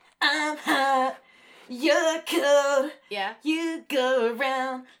I'm hot, you're cold. Yeah. You go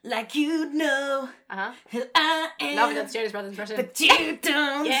around like you know who I am. Love it, that's Jonas Brothers impression. But you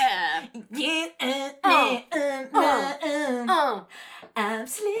don't. Yeah. I'm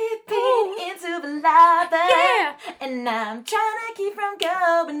slipping into the lava. Yeah. And I'm trying to keep from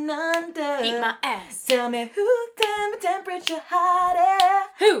going under. Eat my ass. Tell me who can the temperature hotter?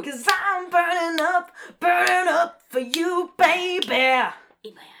 Who? 'Cause I'm burning up for you, baby.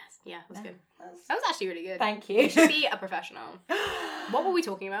 Eat my ass. Yeah, that's good. That was actually really good. Thank you. You should be a professional. What were we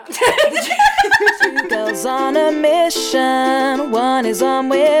talking about? Two girls on a mission. One is on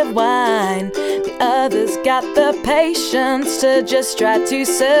with wine. The other's got the patience to just try to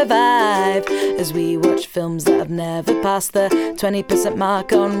survive. As we watch films that have never passed the 20%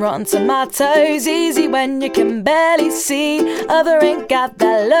 mark on Rotten Tomatoes. Easy when you can barely see. Other ain't got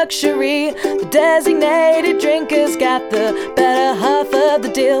that luxury. The designated drinker's got the better half of the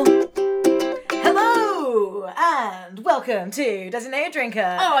deal. Hello and welcome to Designated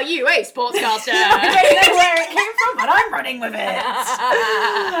Drinker. Oh, are you a sportscaster? I don't know where it came from, but I'm running with it.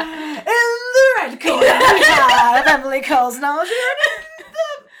 In the red corner, we have Emily Coles Knowles. In the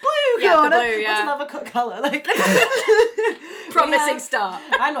blue Yeah, the corner. blue, yeah. What's another colour? Like Promising start.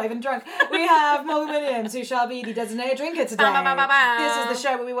 I'm not even drunk. We have Morgan Williams, who shall be the Designated Drinker today. This is the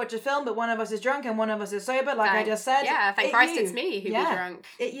show where we watch a film, but one of us is drunk and one of us is sober, like I just said. Yeah, thank Christ it's me who'd be drunk.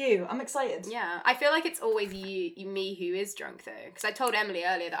 You. I'm excited. Yeah, I feel like it's always me who is drunk though. Because I told Emily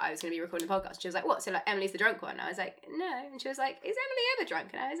earlier that I was going to be recording the podcast. She was like, what? So like Emily's the drunk one? I was like, no. And she was like, is Emily ever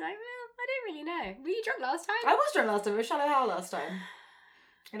drunk? And I was like, well, I don't really know. Were you drunk last time? I was drunk last time. It was Shallow Hell last time.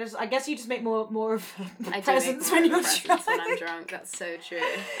 I guess you just make more of a I presence when you're drunk. When I'm drunk, that's so true.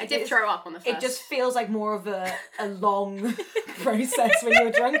 I did throw up on the first. It just feels like more of a long process when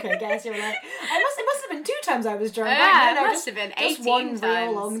you're drunk, I guess. You're like, it must have been 2 times I was drunk. Yeah, no, it must have been 18 just one times.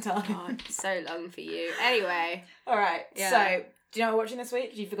 real long time. God, so long for you. Anyway. Alright, Yeah. so, do you know what we're watching this week?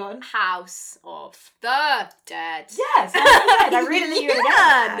 Have you forgotten? House of the Dead. Yes, I really knew you were going to get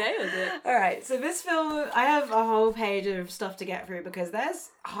that. Nailed it. Alright, so this film, I have a whole page of stuff to get through because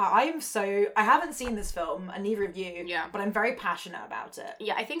I haven't seen this film, and neither of you, but I'm very passionate about it.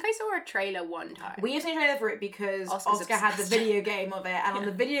 Yeah, I think I saw a trailer one time. We have seen a trailer for it because Oscar's Oscar had the video game of it, and on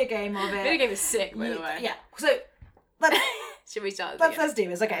the video game of it... The video game is sick, by the way. Yeah, so... Should we start? Let's do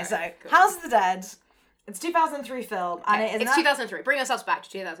this. Okay, Alright, so cool. House of the Dead. It's a 2003 film, and it is it's 2003. Bring ourselves back to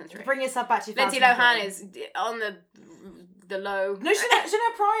 2003. Bring yourself back to 2003. Lindsay Lohan is on the low. No, she's in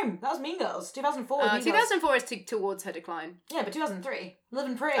her prime. That was Mean Girls. 2004 was Mean Girls. 2004 is towards her decline. Yeah, but 2003.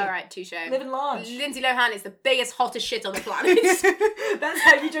 Living Free. Alright, touche. Living Large. Lindsay Lohan is the biggest, hottest shit on the planet. That's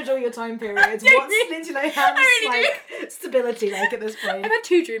how you judge all your time periods. What's Lindsay Lohan's stability like at this point? I've had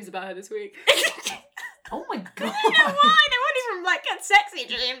 2 dreams about her this week. Oh my god. I don't know why. They weren't even sexy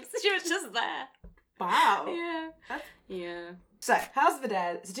dreams. She was just there. Wow. Yeah. Yeah. So, House of the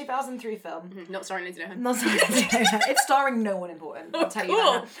Dead. It's a 2003 film. Not starring Lindsay Lohan. Not starring Lindsay Lohan. It's starring no one important. I'll tell you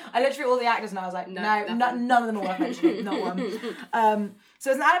that. I looked through all the actors and I was like, none of them are worth mentioning. Not one.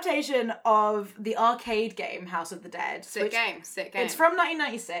 So it's an adaptation of the arcade game House of the Dead. Sick game. It's from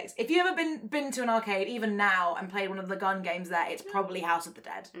 1996. If you've ever been to an arcade, even now, and played one of the gun games there, it's probably House of the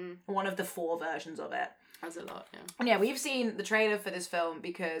Dead. One of the 4 versions of it. That's a lot, yeah. And yeah, we've seen the trailer for this film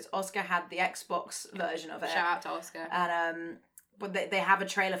because Oscar had the Xbox version of it. Shout out to Oscar. And but they have a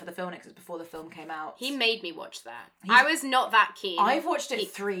trailer for the film because it's before the film came out. He made me watch that. I was not that keen. I've watched it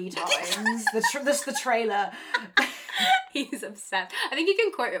 3 times. the trailer. He's obsessed. I think he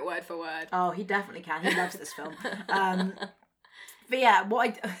can quote it word for word. Oh, he definitely can. He loves this film. But yeah,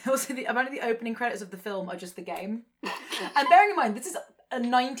 apparently the opening credits of the film are just the game. And bearing in mind, this is a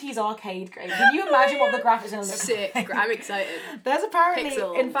 90s arcade game. Can you imagine what the graphics are going to look Sick. like? I'm excited. There's apparently,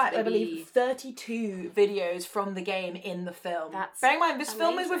 Pixels, in fact, I baby. believe 32 videos from the game in the film. Bearing in mind, this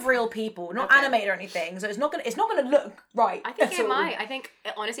film is amazing. with real people, not animated or anything, so it's not gonna look right. I think it might. I think,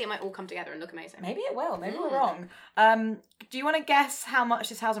 honestly, it might all come together and look amazing. Maybe it will. Maybe we're wrong. Do you want to guess how much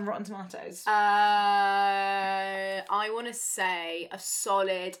this has on Rotten Tomatoes? I want to say a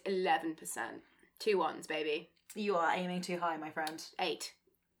solid 11%. 2 1s, baby. You are aiming too high, my friend. 8.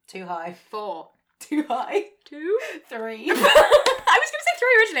 Too high. 4. Too high. 2. 3. I was going to say 3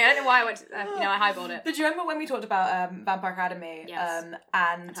 originally. I don't know why I went to, I highballed it. But do you remember when we talked about Vampire Academy? Yes.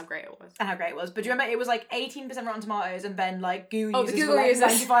 And how great it was. And how great it was. But do you remember it was like 18% Rotten Tomatoes and then like Google users the Google were like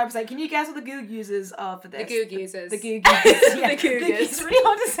users. 95%. Can you guess what the Google users are for this? The Goog users. The Google users. Yeah. The Googers. It's really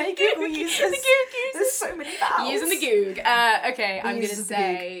hard to say Google users. The Goog users. There's so many vowels. Using the Goog. Okay, I'm going to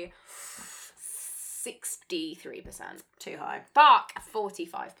say 63%. Too high. Fuck,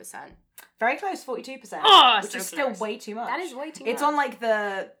 45%. Very close, 42%. Oh, which so is still close. way too much. That is way too It's much. on like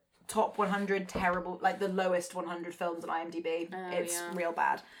the top 100 terrible, like the lowest 100 films on IMDb. It's real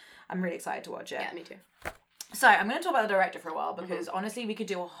bad. I'm really excited to watch it. Yeah, me too. So I'm going to talk about the director for a while because honestly, we could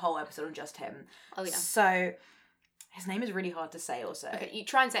do a whole episode on just him. Oh yeah. So his name is really hard to say. Also, Okay, you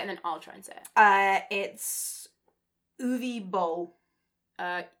try and say it, and then I'll try and say it. It's Uwe Boll.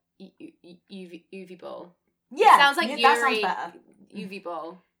 Uwe Boll. Yeah, Sounds like that sounds Yuri. better. Uwe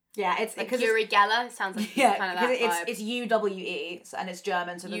Boll. Yeah, it's Like because Yuri Geller. It sounds like yeah, kind of that because vibe. it's UWE, and it's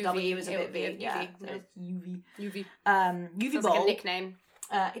German, so the UV, W is a it bit would be V. Yeah, UV, so so. it's UV. Uwe. Uwe Sounds Boll. like a nickname.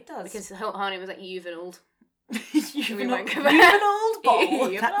 It does. Because her name was like Juvenald. Juvenile Juvenile Boll.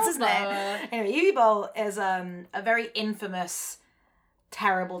 Juvenile That's his name. Boll. Anyway, Uwe Boll is a very infamous,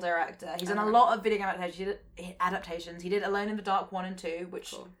 terrible director. He's done a lot of video adaptations. He did Alone in the Dark 1 and 2,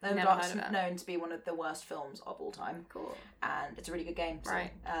 which Cool. Alone in the Never Dark's heard of that. known to be one of the worst films of all time. Cool. And it's a really good game. So,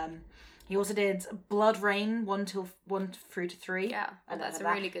 Right. he also did Blood Rain 1 through to 3. Yeah, I don't that's know a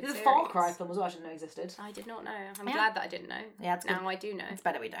that. really good There's a series. Far Cry film as well, I didn't know existed. I did not know. I'm Yeah. glad that I didn't know. Yeah, it's good. Now I do know. It's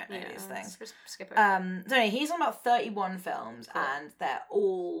better we don't know Yeah, these let's things. just skip it. So anyway, he's on about 31 films and they're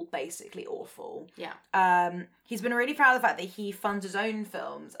all basically awful. Yeah. He's been really proud of the fact that he funds his own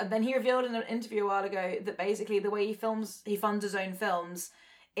films, and then he revealed in an interview a while ago that basically the way he funds his own films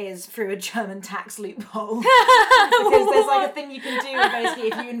is through a German tax loophole. Because there's like a thing you can do where basically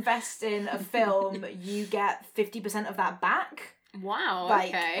if you invest in a film, you get 50% of that back. Wow. Like,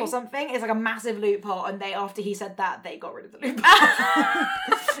 okay. or something. It's like a massive loophole, and after he said that, they got rid of the loophole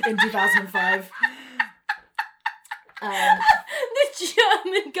in 2005. The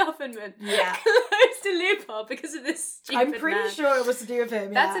German government closed a loophole because of this stupid I'm pretty man. sure it was to do with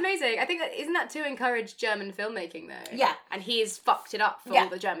him. That's yeah. amazing. I think that isn't that to encourage German filmmaking though. Yeah. And he's fucked it up for Yeah. all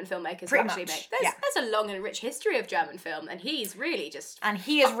the German filmmakers Pretty who actually much, make. yeah. There's a long and rich history of German film, and he's really just. And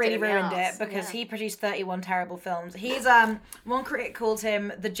he has fucked really in the ruined arse. it because Yeah. he produced 31 terrible films. He's one critic called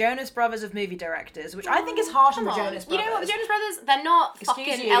him the Jonas Brothers of movie directors, which I think is harsh on Come the on. Jonas You Brothers. know what, the Jonas Brothers? They're not Excuse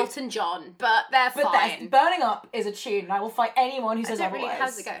fucking you. Elton John, but they're But fine. Burning Up is a tune, and I will fight anyone who I says don't really. otherwise. How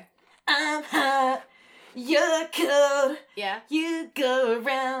does it go? I'm hot, you're cold, Yeah. you go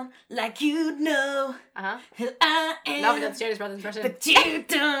around like you know who I am, Love it. Jonas Brothers impression. but you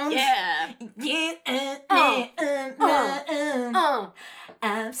don't. Yeah.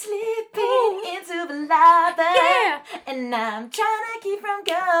 I'm slipping into the lava, Yeah. and I'm trying to keep from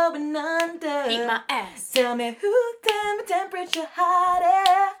going under. Eat my ass. Tell me who turned the temperature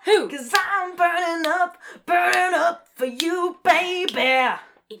hotter? Who? 'Cause I'm burning up for you, baby.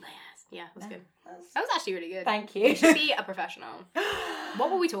 Eat my ass. Yeah, that was good. That was actually really good. Thank You you. should be a professional. What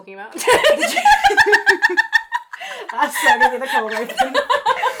were we talking about? That's so gonna be the cold open.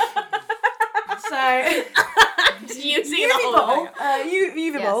 So, Just using the whole Boll, thing.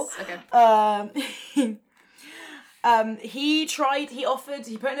 Uwe Boll. Okay. He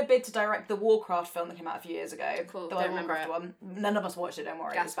put in a bid to direct the Warcraft film that came out a few years ago. Cool, The don't remember Warcraft one. None of us watched it, don't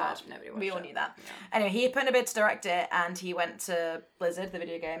worry. That's It's bad. bad, nobody watched We all it. knew that. Yeah. Anyway, he put in a bid to direct it, and he went to Blizzard, the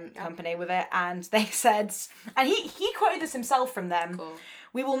video game company, with it, and they said, and he quoted this himself from them, Cool.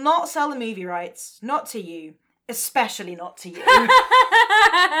 "We will not sell the movie rights, not to you, especially not to you."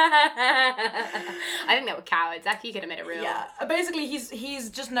 I think they were cowards. Actually, you could have made it real. Yeah, basically he's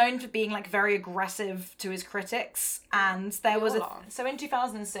just known for being like very aggressive to his critics, and there was so in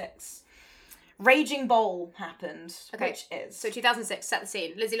 2006, Raging Bull happened, Okay. which is So 2006, set the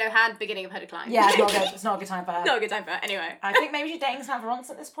scene. Lizzie Lohan, beginning of her decline. yeah, it's not good. It's not a good time for her. Not a good time for her. Anyway. I think maybe she's dating Samantha Ronson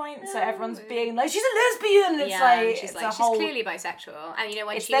at this point, so everyone's being like, she's a lesbian. It's Yeah, like she's it's like a whole. she's clearly bisexual, and you know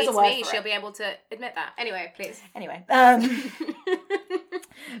when she there's a meets word me, for she'll it. be able to admit that. Anyway, please. Anyway,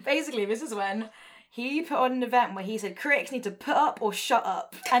 basically, this is when he put on an event where he said critics need to put up or shut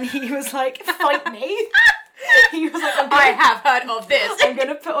up, and he was like, "Fight me." He was like, I have heard of this. I'm going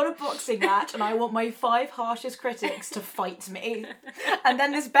to put on a boxing match and I want my 5 harshest critics to fight me. And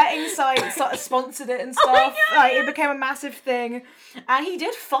then this betting site sponsored it and stuff. Like, it became a massive thing. And he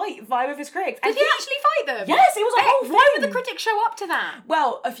did fight 5 of his critics. And Did he actually fight them? Yes, it was a whole Why would thing. the critics show up to that?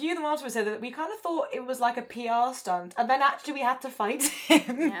 Well, a few of them afterwards said that we kind of thought it was like a PR stunt. And then actually we had to fight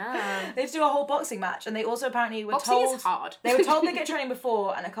him. Yeah. They had to do a whole boxing match. And they also apparently were Boxing told... is hard. They were told they get training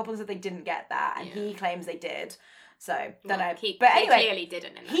before, and a couple said they didn't get that. And he claims they did. So, don't know. They But anyway, clearly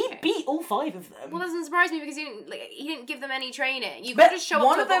didn't. In that he case. beat all 5 of them. Well, that doesn't surprise me because he didn't give them any training. You But could just show up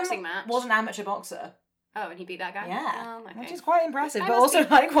one to a of them boxing match. was an amateur boxer. Oh, and he beat that guy? Yeah. Oh, okay. Which is quite impressive, This but guy must also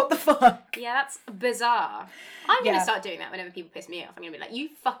be- like, what the fuck? Yeah, that's bizarre. I'm going Yeah. to start doing that whenever people piss me off. I'm going to be like, you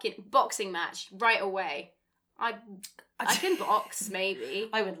fucking boxing match right away. I can box, maybe.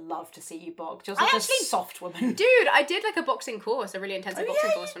 I would love to see you box. You're I such a actually- soft woman. Dude, I did like a boxing course, a really intensive boxing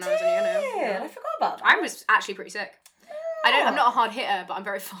course when I was in uni. I forgot about that. I was actually pretty sick. I'm not a hard hitter, but I'm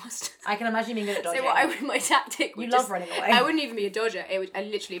very fast. I can imagine being good at dodging. So my tactic would You just, love running away. I wouldn't even be a dodger.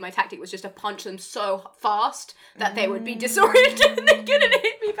 My tactic was just to punch them so fast that they would be disoriented and they couldn't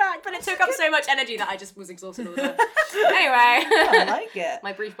hit me back. But it took up so much energy that I just was exhausted all the time. Anyway. I like it.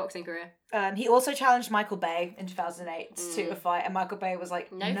 My brief boxing career. He also challenged Michael Bay in 2008 to a fight, and Michael Bay was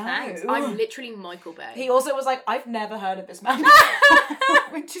like, no. Thanks. I'm literally Michael Bay. He also was like, I've never heard of this man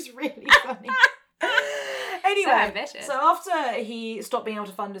before, which is really funny. Anyway, so after he stopped being able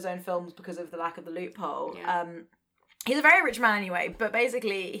to fund his own films because of the lack of the loophole, he's a very rich man anyway, but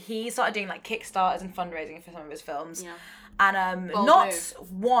basically he started doing like Kickstarters and fundraising for some of his films. Yeah. And not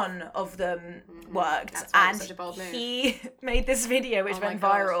one of them worked. And such a bold move. He made this video which went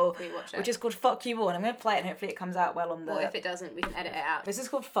viral, which is called Fuck You All. And I'm going to play it and hopefully it comes out well on the... Well, if it doesn't, we can edit it out. This is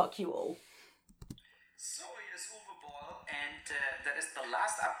called Fuck You All. So it is Uwe Boll, and that is the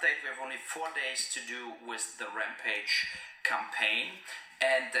last update. We have only 4 days to do with the Rampage campaign.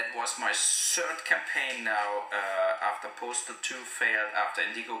 And that was my third campaign now, after Postal 2 failed, after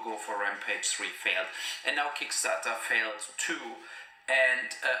Indiegogo for Rampage 3 failed, and now Kickstarter failed too. And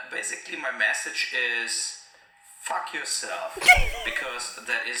basically my message is, fuck yourself, because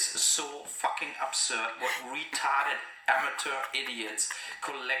that is so fucking absurd. What retarded amateur idiots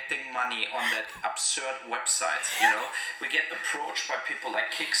collecting money on that absurd website, you know? We get approached by people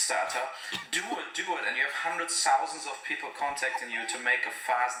like Kickstarter, do it, and you have hundreds, thousands of people contacting you to make a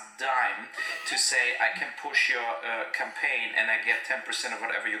fast dime to say, I can push your campaign and I get 10% of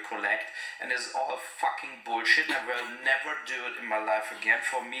whatever you collect, and it's all fucking bullshit. I will never do it in my life again.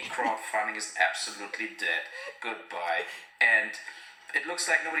 For me, crowdfunding is absolutely dead. Goodbye. And it looks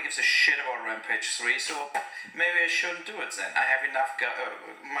like nobody gives a shit about Rampage 3, so maybe I shouldn't do it then. I have enough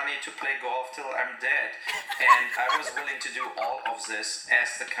money to play golf till I'm dead. And I was willing to do all of this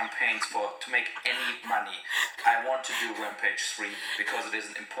as the campaigns to make any money. I want to do Rampage 3 because it is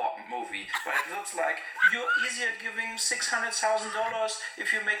an important movie. But it looks like you're easier giving $600,000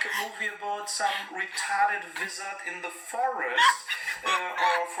 if you make a movie about some retarded wizard in the forest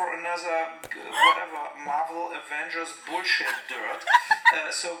or for another, whatever, Marvel Avengers bullshit dirt.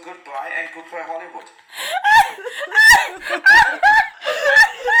 So goodbye and goodbye Hollywood.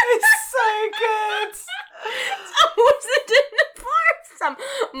 It's so good. Was it in the forest? Some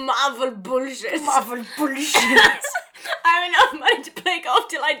Marvel bullshit. Marvel bullshit. I have enough money to play golf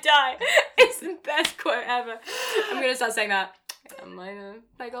till I die. It's the best quote ever. I'm going to start saying that. I'm gonna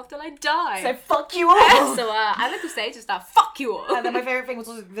play golf till I die. So fuck you all. So I like to say just that, fuck you all. And then my favourite thing was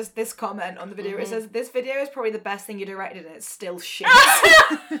also this comment on the video. It says, this video is probably the best thing you directed and it's still shit.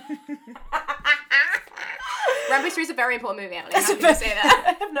 Rampage 3 is a very important movie, Emily. I'm happy to say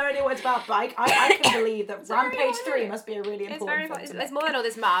that. I have no idea what it's about, but I can believe that Rampage 3 must be a really important film. It's more than all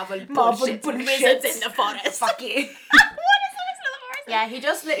this Marvel bullshit. Wizards in the forest. Fuck you. Yeah,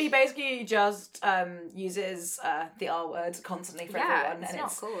 he basically just uses the R word constantly for everyone. It's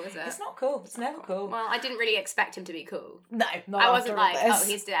not cool, is it? It's not cool. It's never cool. Well, I didn't really expect him to be cool. No, not I wasn't like, this. oh,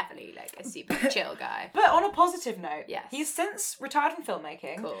 he's definitely like a super chill guy. But on a positive note, yes, he's since retired from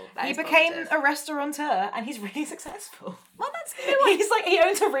filmmaking. Cool. He became a restaurateur and he's really successful. Well, that's good. He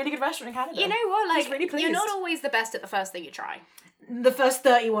owns a really good restaurant in Canada. You know what? Like, he's really pleased. You're not always the best at the first thing you try. The first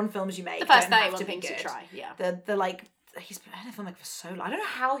 31 films you make. The first don't 31 have to things be you good. try. Yeah. The like. He's been in a filmmaker for so long. I don't know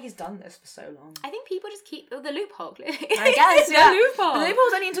how he's done this for so long. I think people just keep the loophole. I guess, yeah. The loophole. The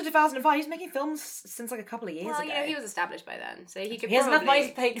loophole's only until 2005. He's making films since like a couple of years ago. Well, you know, he was established by then, so he could he has enough money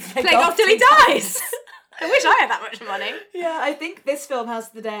to play golf till he dies. I wish I had that much money. Yeah, I think this film, House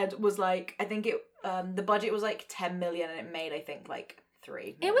of the Dead, was like, I think it, the budget was like 10 million and it made, I think, like 3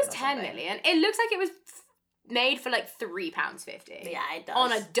 million. It was 10 million. It looks like it was made for like £3.50. Yeah, it does.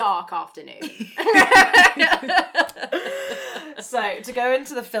 On a dark afternoon. So, to go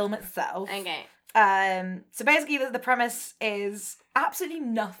into the film itself. Okay. So basically the premise is absolutely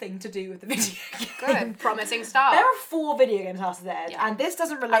nothing to do with the video game. Good. Promising start. There are 4 video games House of the Dead, and this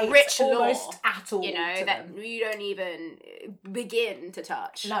doesn't relate almost at all. You know, to that them. you don't even begin to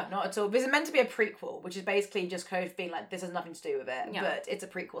touch. No, not at all. This is meant to be a prequel, which is basically just code being like, this has nothing to do with it, but it's a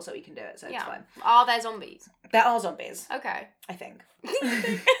prequel, so we can do it, so it's fine. Are there zombies? There are zombies. Okay. I think.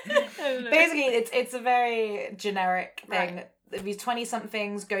 Basically, it's a very generic thing. Right. These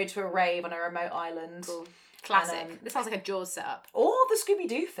 20-somethings go to a rave on a remote island. Cool. Classic. This sounds like a Jaws setup. Or the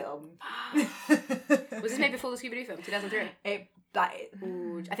Scooby-Doo film. Was this made before the Scooby-Doo film? 2003?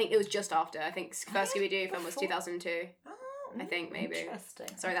 I think it was just after. I think first Scooby-Doo film was 2002. Oh, I think, maybe. Interesting.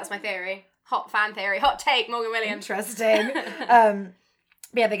 Sorry, that's my theory. Hot fan theory. Hot take, Morgan Williams. Interesting.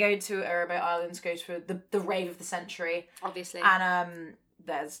 Yeah, they go to a remote island to go to the rave of the century. Obviously. And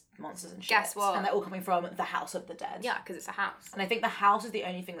there's monsters and shit. Guess what? And they're all coming from the House of the Dead. Yeah, because it's a house. And I think the house is the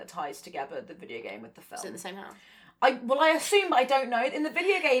only thing that ties together the video game with the film. Is it in the same house? I assume, but I don't know. In the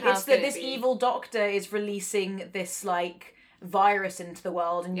video game, How it's could that it this be? evil doctor is releasing this, like, virus into the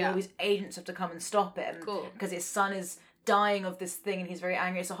world, and all these agents have to come and stop him. Cool. Because his son is dying of this thing, and he's very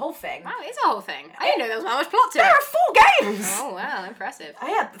angry. It's a whole thing. Wow, it's a whole thing. I didn't know there was that much plot to There it. are 4 games! Oh, wow, impressive. Oh,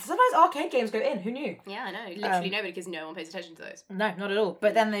 yeah, sometimes arcade games go in. Who knew? Yeah, I know. Literally nobody, because no one pays attention to those. No, not at all.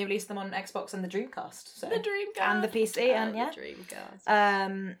 But then they released them on Xbox and the Dreamcast. So. The Dreamcast. And the PC, and yeah. The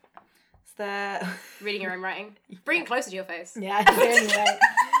Dreamcast. It's the... Reading your own writing. Bring it closer to your face. Yeah, anyway.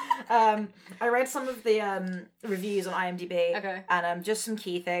 I read some of the reviews on IMDb. Okay. And just some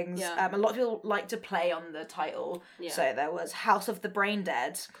key things. Yeah. A lot of people like to play on the title. Yeah. So there was House of the Brain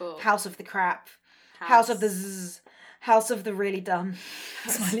Dead. Cool. House of the Crap. House of the Zzz. House of the Really Dumb.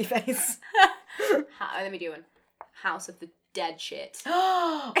 Smiley face. Let me do one. House of the Dead Shit.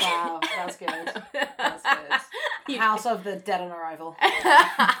 Wow, that's good. That's good. House of the Dead on Arrival.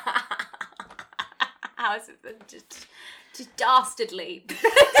 House of the just dastardly.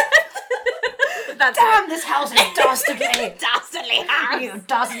 That's Damn, this house is dastardly. dastardly house. You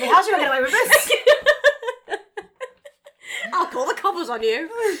dastardly house, you won't get away with this. I'll call the coppers on you.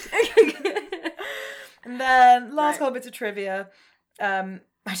 And then last couple bits of trivia.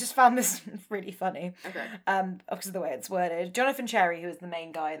 I just found this really funny. Okay. Because of the way it's worded. Jonathan Cherry, who is the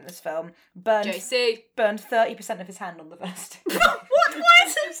main guy in this film, burned JC. 30% of his hand on the first. What? Why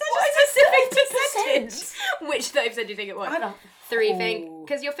is it such a specific percentage? Which 30% do you think it was? I don't. 3 thing,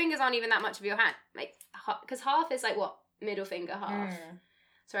 because your fingers aren't even that much of your hand. Like, because half is like what? Middle finger half.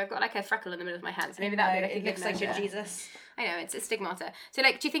 So I've got like a freckle in the middle of my hand. So maybe that would be like a it good looks like your measure. Jesus. I know, it's stigmata. So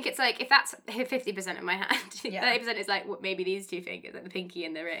like, do you think it's like, if that's 50% of my hand, do you think 30% is like what, maybe these 2 fingers, like the pinky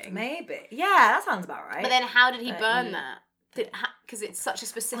and the ring? Maybe. Yeah, that sounds about right. But then how did he burn that? Because it's such a I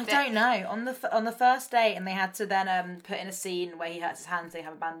specific... don't know. On the first date, and they had to then put in a scene where he hurts his hand, so they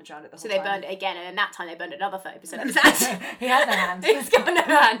have a bandage around it the whole So time. they burned it again, and then that time they burned another 30% of his hand. He has no hand. He's got no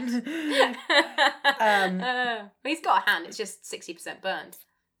hand. Well, he's got a hand, it's just 60% burned.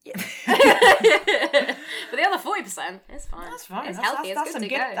 Yeah. But the other 40%, it's fine. That's fine. It's that's, healthy, that's, it's that's good some to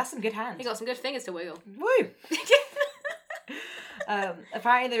good. go. That's some good hands. He got some good fingers to wiggle. Woo.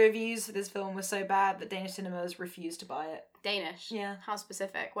 Apparently the reviews for this film were so bad that Danish cinemas refused to buy it. Danish? Yeah. How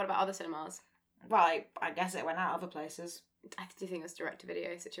specific? What about other cinemas? Well, I guess it went out other places. I do think it's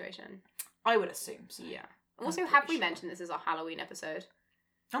direct-to-video situation. I would assume so. Yeah. Also, pretty have we sure. mentioned this as our Halloween episode?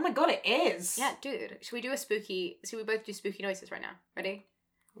 Oh my god, it is. Yeah, dude. Should we do a spooky... Should we both do spooky noises right now? Ready?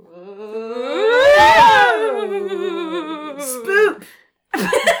 Spook.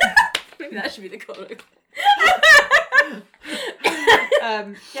 Maybe that should be the call.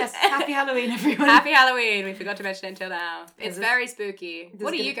 Yes, happy Halloween, everyone. Happy Halloween. We forgot to mention it until now. It's this- very spooky.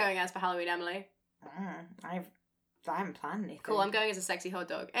 What are gonna- you going as for Halloween, Emily? I haven't planned anything. Cool, I'm going as a sexy hot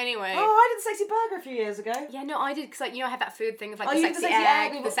dog. Anyway. Oh, I did the sexy burger a few years ago. Yeah, no, I did, because, like, you know, I had that food thing of, like, Oh, the you did sexy the sexy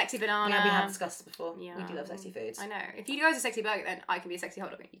egg, egg, the sexy banana. Yeah, we have discussed it before. Yeah. We do love sexy foods. I know. If you guys are a sexy burger, then I can be a sexy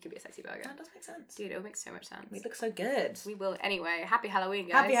hot dog and you can be a sexy burger. That does make sense. Dude, it'll make so much sense. We look so good. We will. Anyway, happy Halloween,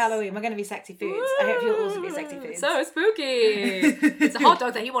 guys. Happy Halloween. We're going to be sexy foods. I hope you'll also be sexy foods. So spooky. It's a hot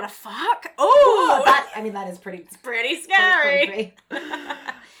dog that you want to fuck. Oh, that is pretty pretty scary. creepy.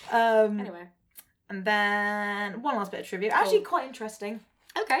 Anyway. And then one last bit of trivia. Actually, quite interesting.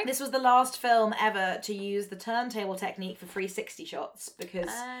 Okay. This was the last film ever to use the turntable technique for 360 shots because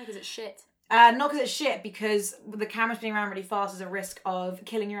Because it's shit. not because it's shit, because the camera spinning around really fast is a risk of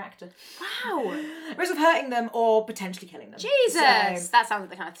killing your actor. Wow. Risk of hurting them or potentially killing them. Jesus. So, That sounds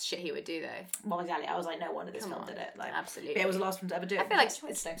like the kind of shit he would do, though. well, exactly. I was like, no wonder this Come film on. did it. Like, Absolutely. but it was the last one to ever do it. I feel like That's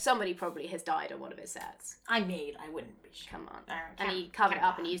interesting. somebody probably has died on one of his sets. I mean, I wouldn't be sure. Come on. I And can't- he covered it can't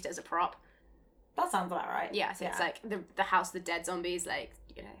up and lie. used it as a prop. That sounds about right. Yeah, so it's Yeah. like the House of the Dead zombies, like,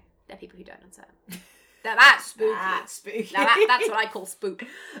 you know, they're people who died on set. Now that's spooky. That's spooky. Now that's what I call spook.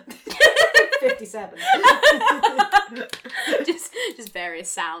 57. just various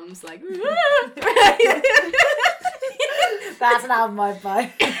sounds like. That's an album I'd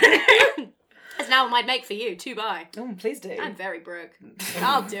buy. It's now might make for you. 2 buy. Oh, please do. I'm very broke.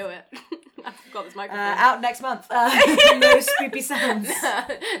 I'll do it. I've got this microphone. Out next month. No spoopy sounds.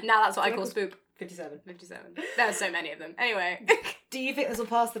 Now that's what I call spook. 57. 57. There are so many of them. Anyway. Do you think this will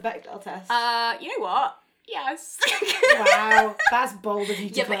pass the Bechdel test? You know what? Yes. Wow, that's bold of you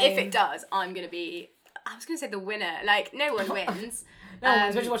to Yeah, but claim. if it does, I'm gonna be. I was gonna say the winner. Like, no one wins. No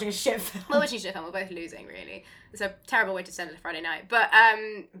one's just watching a shit film. We're watching shit film. We're both losing, really. It's a terrible way to spend a Friday night. But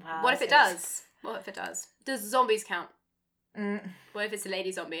Wow, what if it this is- does? What if it does? Does zombies count? What if it's a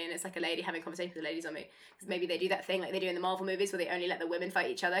lady zombie and it's like a lady having a conversation with a lady zombie? Because maybe they do that thing like they do in the Marvel movies where they only let the women fight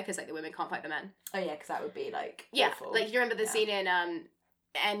each other because like the women can't fight the men. Oh yeah, because that would be like awful. Like you remember the scene in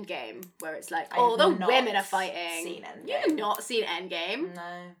Endgame where it's like, I have the not women are fighting. seen Endgame. You have not seen Endgame? No.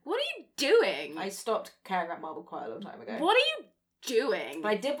 What are you doing? I stopped caring about Marvel quite a long time ago. What are you doing? But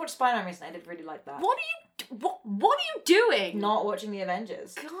I did watch Spider-Man recently. I did really like that. What are you doing? Not watching the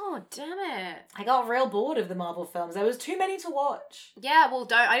Avengers. God damn it. I got real bored of the Marvel films. There was too many to watch. Yeah, well,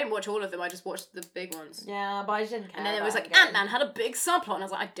 I didn't watch all of them. I just watched the big ones. Yeah, but I didn't care. And then it was like, Endgame. Ant-Man had a big subplot, and I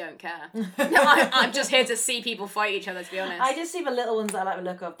was like, I don't care. I'm just here to see people fight each other, to be honest. I just see the little ones that I like the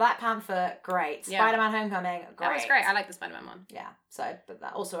look of. Black Panther, great. Yeah. Spider-Man Homecoming, great. That was great. I like the Spider-Man one. Yeah, so, but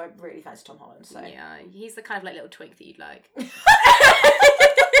that also I really fancy Tom Holland, so. Yeah, he's the kind of like little twink that you'd like.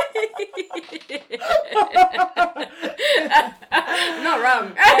 Not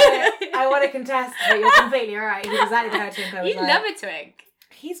wrong. I want to contest, but you're completely right. He's exactly the kind of twink I would You'd like. love a twink.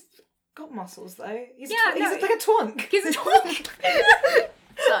 He's got muscles though. He's Yeah, he's no, like a twonk. He's a twink.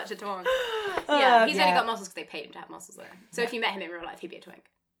 Such a twink. Yeah, he's only got muscles because they paid him to have muscles though. So if you met him in real life, he'd be a twink.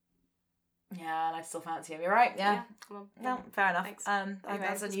 Yeah, and I still fancy him. You're right. Yeah. Come on. No, fair enough. Thanks. Anyway,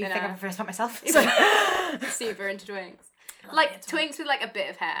 that's a it's new been thing a- I prefer about myself. It's So. Super into twinks. Like twinks with like a bit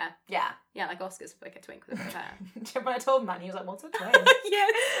of hair. Yeah. Yeah, like Oscar's like a twink with a bit of hair. When I told him that, he was like, "What's a twink?" Yeah.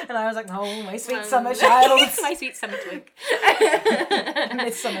 And I was like, "Oh, my sweet summer child, My sweet summer twink.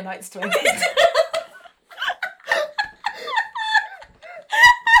 Midsummer Night's twink."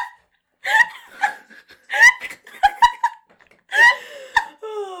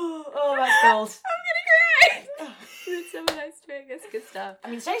 Oh, that's gold. Midsummer Night's Twink. That's good stuff. I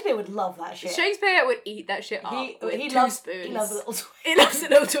mean, Shakespeare would love that shit. Shakespeare would eat that shit up with he two loves, spoons. He loves little twinks. He loves a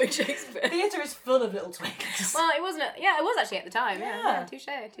little twink Shakespeare. Theatre is full of little twinks. Well, it wasn't. Yeah, it was actually at the time. Yeah.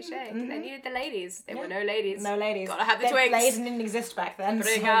 Yeah, touche. They needed the ladies. There were no ladies. No ladies. Gotta have the twinks. Ladies didn't exist back then.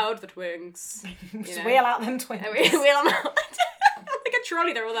 Bring so out the twinks. just know. wheel out them twinks. And we wheel them out like a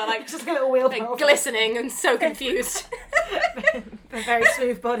trolley. They're all there, like Just like a little wheel like glistening and so confused. They're very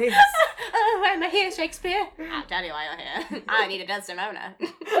smooth bodies. Oh, why am I here, Shakespeare? I'll tell you why you're here. I need a Desdemona.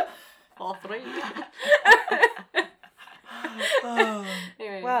 For 3. Oh.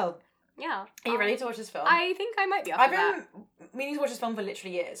 Anyway, Well, yeah. are you ready to watch this film? I think I might be up I've for that. been meaning to watch this film for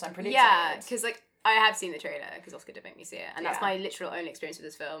literally years, so I'm pretty Yeah, excited. because like I have seen the trailer because Oscar did make me see it, and that's Yeah. my literal only experience with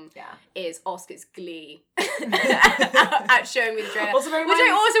this film. Yeah. Is Oscar's glee at showing me the trailer, Also bear in which I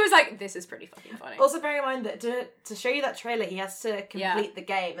mind- also was like, this is pretty fucking funny. Also, bear in mind that to show you that trailer, he has to complete the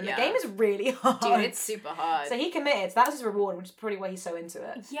game, and the game is really hard. Dude, it's super hard. So he committed. So that's his reward, which is probably why he's so into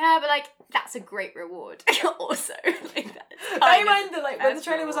it. Yeah, but like that's a great reward. Also, like that's Bear in kind mind of that like when the best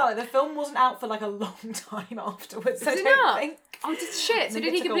trailer was reward. out, like, the film wasn't out for like a long time afterwards. So I Was it don't not? think. Oh, shit. So think did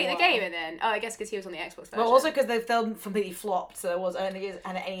it he took a complete the while. game and then? Oh, I guess because he was on the Xbox version. Well, also because the film completely flopped, so there was only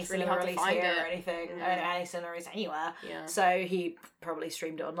any really cinema hard to release find here it. or anything, Yeah. any cinema release anywhere. Yeah. So he probably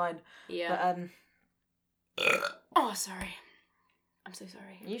streamed it online. Yeah. But Oh, sorry. I'm so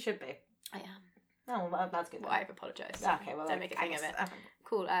sorry. you should be. I am. Oh, well, that's good. Well, I've apologised. Okay, well, Don't make a thing of it. Okay.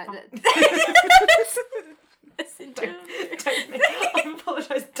 Cool. Listen to I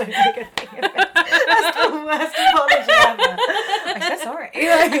apologise, don't make a thing of it. That's the worst apology ever. I'm so sorry.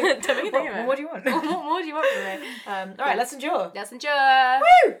 Don't make a thing of it. What do you want? What more do you want from me? Alright, let's endure. Let's enjoy.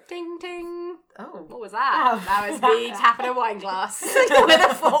 Woo! Ding ding. Oh. What was that? Oh. That was me tapping a wine glass with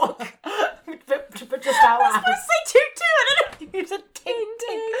a fork. but just out loud. I say toot toot. I don't know. You said ting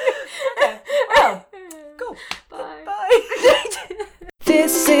ting. Okay. Well, cool. Bye. Bye.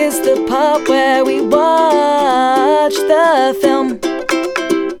 This is the part where we watch the film.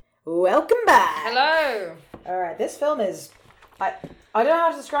 Welcome back. Hello. Alright, this film is... I don't know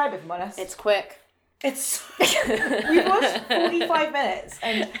how to describe it, if I'm honest. It's quick. It's... We've watched 45 minutes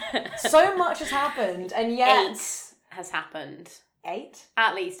and so much has happened and yet... 8 has happened. 8?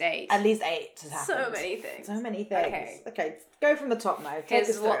 At least 8. At least 8 has happened. So many things. So many things. Okay. Okay, go from the top now. Take Here's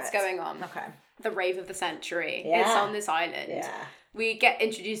us through what's it. going on. Okay. The rave of the century. Yeah. It's on this island. Yeah. We get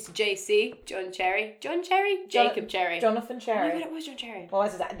introduced to JC, John Cherry. John Cherry? Jacob Cherry. Jonathan Oh, Cherry. but it was John Cherry. Well,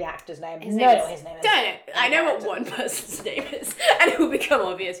 this is the actor's name. His no, name no, is- his name is. Don't know. I know what one person's name is, and it will become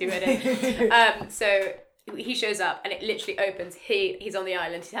obvious who it is. So he shows up, and it literally opens. He's on the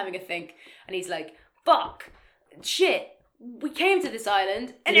island. He's having a think, and he's like, "Fuck, shit. We came to this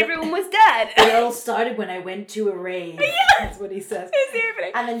island, and everyone was dead." It all started when I went to a rave. That's what he says. It's the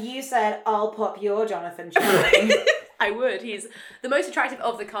opening. And then you said, "I'll pop your Jonathan Cherry." I would. He's the most attractive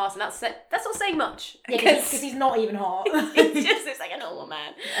of the cast, and that's not saying much. Because he's not even hot. He just looks like a normal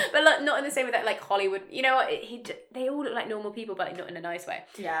man, but like, not in the same way that like Hollywood. You know what? They all look like normal people, but like, not in a nice way.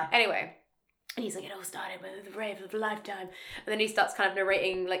 Yeah. Anyway, And he's like, it all started with the rave of a lifetime. And then he starts kind of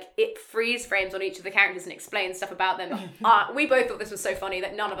narrating, like, it freeze frames on each of the characters and explains stuff about them. We both thought this was so funny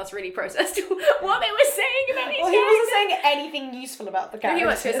that none of us really processed what they were saying about each Well, he wasn't saying anything useful about the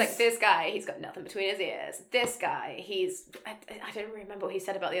characters. He was like, this guy, he's got nothing between his ears. This guy, I don't remember what he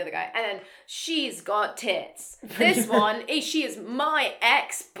said about the other guy. And then, she's got tits. This one, she is my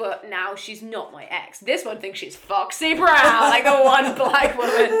ex, but now she's not my ex. This one thinks she's Foxy Brown, like the one black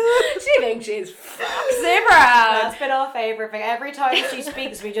woman. She thinks she's Foxy Brown. That's been our favourite thing. Every time she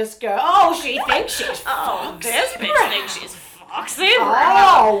speaks, we just go, oh, she thinks she's Foxy This Brown. bitch thinks she's Foxy Brown.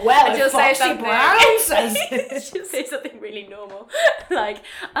 Oh, well, And she'll if say Foxy something. Brown says She'll say something really normal. Like,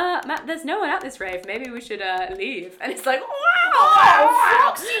 Matt, there's no one at this rave. Maybe we should leave. And it's like, wow,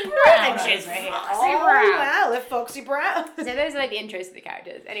 Foxy Brown. She's Foxy Brown. well, if Foxy Brown. So those are like the intros to the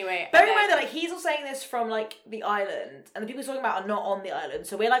characters. Anyway. Bear and in mind then- that like he's all saying this from like the island, and the people he's talking about are not on the island.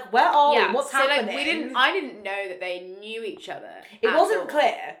 So we're like, where are we? What's happening? Like, I didn't know that they knew each other. It at wasn't all.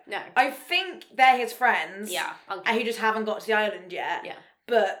 clear. No. I think they're his friends. Yeah. And who just haven't got to the island yet. Yeah.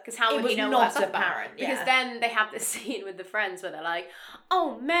 But Because how it would was you know not what that's about? apparent. Because yeah. then they have this scene with the friends where they're like,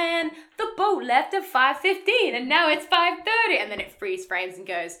 oh man, the boat left at 5:15 and now it's 5:30. And then it freeze frames and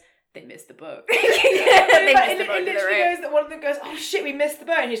goes, they missed the boat. They missed the boat it to the literally rave. goes that one of them goes, oh shit, we missed the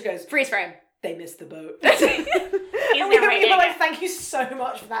boat. And he just goes, Freeze frame. they missed the boat. He's And we narrating were like, it. thank you so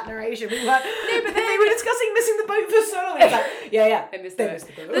much for that narration. We were, no, but then they were discussing missing the boat for so long. It was like, yeah, They missed the boat. missed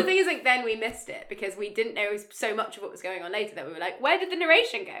the boat. But the thing is, like, then we missed it because we didn't know so much of what was going on later that we were like, where did the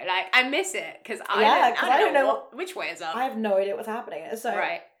narration go? Like, I miss it because I don't know which way is up. I have no idea what's happening. So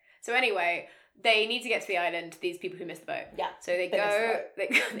Right. So anyway, they need to get to the island, these people who missed the boat. Yeah, So they they go...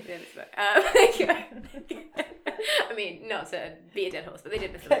 missed They missed the boat. They go... I mean, not to be a dead horse, but they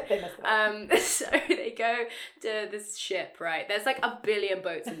did miss the boat. They missed the boat. So they go to this ship, right? There's like a billion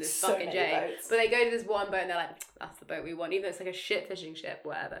boats in this So fucking many J. boats. But they go to this one boat and they're like, that's the boat we want, even though it's like a shit fishing ship,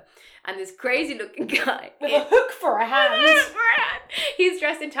 whatever. And this crazy looking guy With a hook for a hand. he's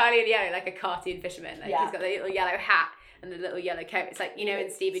dressed entirely in yellow, like a cartoon fisherman. Like Yeah. he's got the little yellow hat and the little yellow coat. It's like, you know, in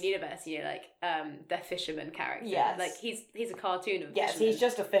Steven Universe, you know, like the fisherman character. Yes. Like he's a cartoon of a Yes, fisherman. he's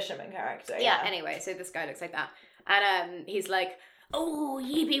just a fisherman character. Yeah, anyway, so this guy looks like that. And he's like, oh,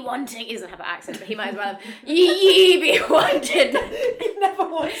 ye be wanting. He doesn't have an accent, but he might as well have. Ye be wanting. He never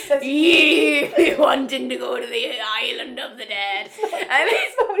once says Ye be wanting to go to the island of the dead. And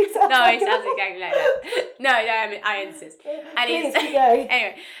That's not what he sounds no, like he at sounds all. exactly like that. No, I insist. And he's Please, keep going.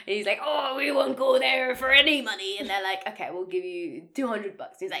 anyway, and he's like, oh, we won't go there for any money. And they're like, okay, we'll give you $200.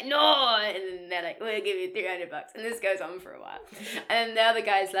 He's like, no. And then they're like, we'll give you $300. And this goes on for a while. And then the other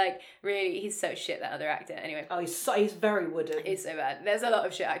guy's like, really, he's so shit, that other actor. Anyway. Oh, he's very wooden. It's so bad. There's a lot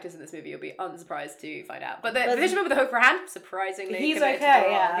of shit actors in this movie. You'll be unsurprised to find out. But the fisherman with the hook for a hand, surprisingly, He's compared to okay,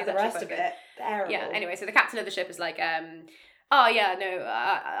 Doran, yeah. he's The actually rest quite of good. it, terrible. Yeah. Anyway, so the captain of the ship is like, oh yeah, no,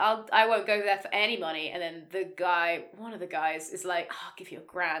 I won't go there for any money. And then one of the guys is like, oh, I'll give you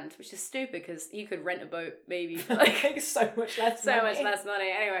 $1,000, which is stupid because you could rent a boat maybe for like so much less so money. much less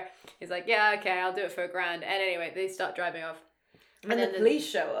money. Anyway, he's like, yeah, okay, I'll do it for $1,000. And anyway, they start driving off. And then the police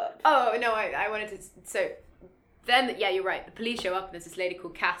show up. Oh no, I wanted to. So then, yeah, you're right. The police show up and there's this lady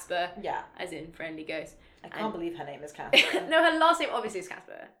called Casper. Yeah. As in friendly ghost. I can't believe her name is Casper. No, her last name obviously is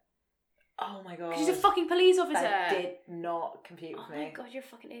Casper. Oh my god. She's a fucking police officer. That did not compute with Oh me. my god, you're a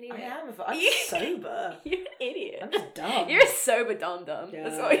fucking idiot. I am. I'm sober. You're an idiot. I'm just dumb. You're a sober dum-dum.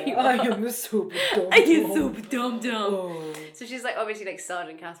 That's what you are. I am a sober dumb. I am sober dum-dum. Oh. So she's like obviously like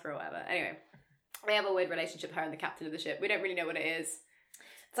Sergeant Casper or whatever. Anyway, they have a weird relationship, her and the captain of the ship. We don't really know what it is.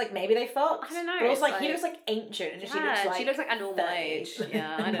 It's like maybe they fucked. I don't know, But also it's like he like- looks like ancient and Yeah, she looks like a normal 30. age.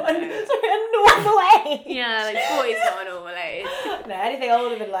 Yeah, I don't know. Sorry, a normal age. Yeah, like 40's not a normal age. No, anything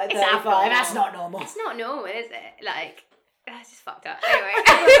older than like It's 35, abnormal. that's not normal. It's not normal, is it? Like, that's just fucked up. Anyway.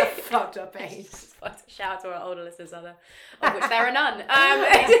 That's a fucked up age. It's just fucked up. Shout out to our older listeners, of which there are none.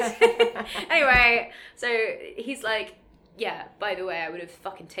 Anyway, so he's like, yeah, by the way, I would have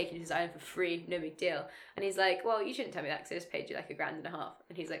fucking taken you to this island for free, no big deal. And he's like, well, you shouldn't tell me that because I just paid you like $1,500.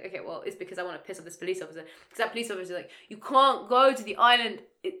 And he's like, okay, well, it's because I want to piss off this police officer. Because that police officer is like, you can't go to the island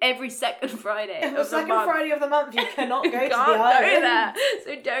every second Friday On the of the second month. Friday of the month, you cannot go to You the can't island. go there,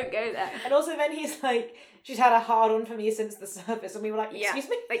 so don't go there. And also then he's like, she's had a hard on for me since the service, and we were like, excuse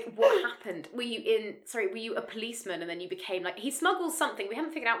me? Like, what happened? Were you a policeman and then you became like, he smuggles something. We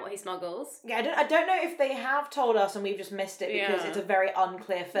haven't figured out what he smuggles. Yeah, I don't know if they have told us and we've just missed it because it's a very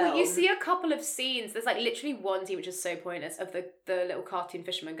unclear film. Well, you see a couple of scenes. There's like literally one scene which is so pointless of the little cartoon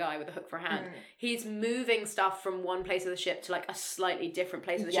fisherman guy with a hook for a hand. He's moving stuff from one place of the ship to like a slightly different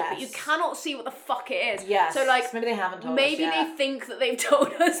place of the ship, but you cannot see what the fuck it is. Yes. So like, maybe they haven't told us maybe yet. they think that they've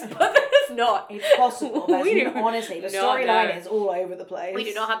told us, but it's not. It's possible. Honestly, the storyline is all over the place. We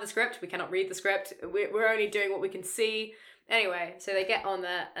do not have the script. We cannot read the script. We're only doing what we can see. Anyway, so they get on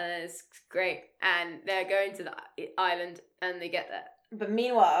there and it's great. And they're going to the island and they get there. But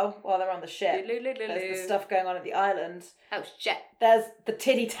meanwhile, while they're on the ship, there's the stuff going on at the island. Oh, shit. There's the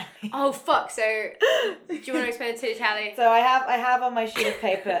titty tally. Oh, fuck. So, do you want to explain the titty tally? So I have on my sheet of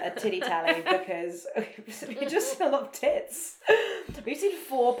paper a titty tally because we just see a lot of tits. We've seen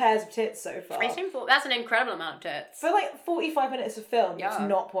 4 pairs of tits so far. We've seen 4. That's an incredible amount of tits. For like 45 minutes of film, it's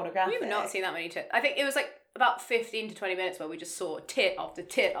not pornographic. We've not seen that many tits. I think it was like about 15 to 20 minutes where we just saw tit after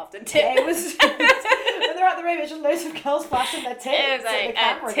tit after tit. Yeah, it was... when they're at the rave, it's just loads of girls flashing their tits. It was like at the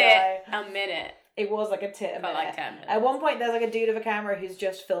camera a tit guy. a minute. It was like a tit a minute. like 10 minutes. At one point, there's like a dude with a camera who's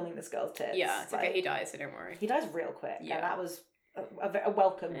just filming this girl's tits. Yeah, it's okay. He dies, so don't worry. He dies real quick. Yeah. And that was a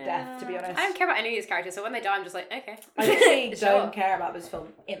welcome death, to be honest. I don't care about any of these characters, so when they die, I'm just like, okay. I literally Sure. don't care about this film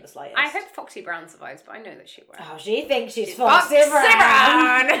in the slightest. I hope Foxy Brown survives, but I know that she won't. Oh, she thinks she's Foxy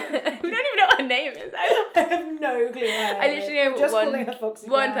Brown. We don't even know what her name is. I have no clue. I literally know just what calling her Foxy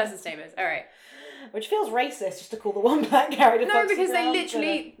one Brown. person's name is. All right. Which feels racist just to call the one black character No, Foxy because Brown, they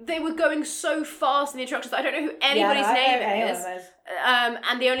literally, they were going so fast in the introductions that I don't know who anybody's I don't know name anyone is. knows.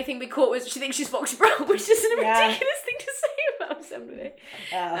 And the only thing we caught was she thinks she's Foxy Brown, which is a ridiculous thing to say about somebody.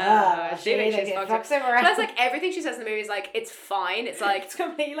 She thinks she's Foxy Brown. Plus, like, everything she says in the movie is like, it's fine. It's like, It's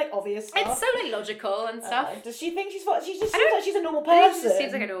completely like obvious stuff. it's so like logical and stuff. Does she think she's Foxy? She just I seems don't- like she's a normal I think person. she just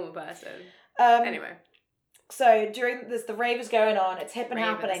seems like a normal person. Anyway. So during this, the rave is going on. It's hip and Rave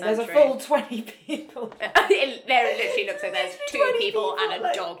of the happening. There's a century. full 20 people. It literally looks like there's 2 20 people and a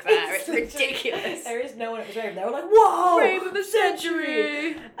like, dog there. It's literally- ridiculous. There is no one at this rave. They were like, whoa! Rave of the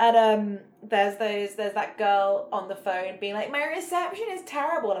century. And there's that girl on the phone being like, my reception is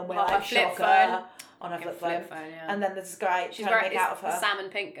terrible, and we're On her like, flip shocker. phone. On her Like a flip phone. yeah. And then there's this guy She's trying to wearing make out of her. the salmon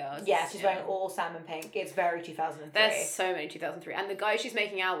pink girl. Yeah, she's wearing all salmon pink. It's very 2003. There's so many 2003. And the guy she's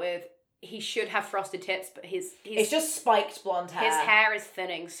making out with, he should have frosted tips, but he's It's just spiked blonde hair. his hair is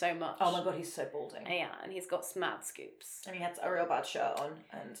thinning so much. Oh my god, he's so balding. Yeah, and he's got mad scoops. And he had a real bad shirt on,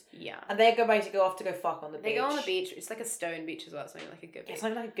 and Yeah. they basically go off to go fuck on the beach. They go on the beach. It's like a stone beach as well. It's not even like a good beach. It's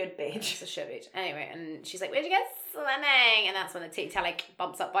like a good beach. It's a shit beach. Anyway, and she's like, where'd you go swimming? And that's when the tally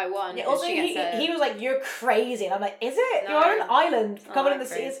bumps up by 1. Yeah, and also, she gets he was like, "You're crazy," and I'm like, "Is it? No. You're on an island covered in the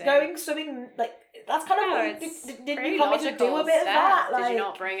crazy. sea. It's going swimming like that's kind No, of it's didn't pretty you come in to do logical a bit of stuff. that? Like, Did you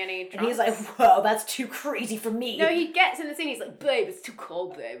not bring any and he's trunks? like, "Whoa, that's too crazy for me. No, he gets in the scene. He's like, babe, it's too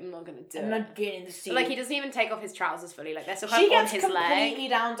cold, babe. I'm not gonna do I'm it. not getting in the sea." But, like, he doesn't even take off his trousers fully. Like, they're still kind She of on gets his completely leg.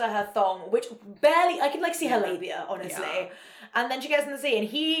 down to her thong, which barely I can like see her labia, honestly. Yeah. And then she gets in the sea, and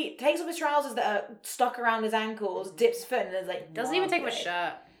he takes off his trousers that are stuck around his ankles, dips his foot, and is like, Doesn't even take off babe. his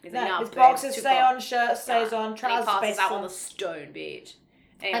shirt. He's No, like, his babe, boxers it's too stay cold. on, shirt stays on, And trousers he passes out basically on the stone beach.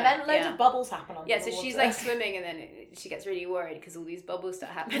 and Anyway, then loads yeah. of bubbles happen on Yeah, the so water. she's like swimming, and then she gets really worried because all these bubbles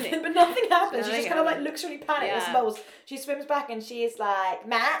start happening. but nothing happens. She Nothing just kind of like happens. looks really panicked. Yeah. There's bubbles. She swims back and she's like,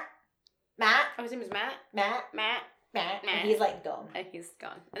 Matt, Oh, his name is Matt. Matt, Matt. Matt, Matt. and he's like gone. And he's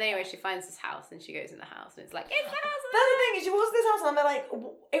gone. And anyway, she finds his house, and she goes in the house, and it's like, it's the house. That's the thing is, she walks to this house, and I'm like,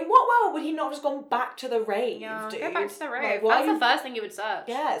 in what world would he not have just gone back to the rave, Yeah, dude? go back to the rave. Like, why That's the you- first thing you would search.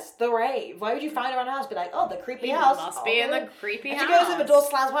 Yes, the rave. Why would you find her around the house? Be like, oh, the creepy He house. must be in the creepy and house. she goes in, the door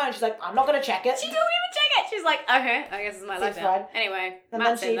slams behind, and she's like, I'm not gonna check it. She don't even check it. She's like, okay, I guess it's my life Seems now. fine. Anyway, And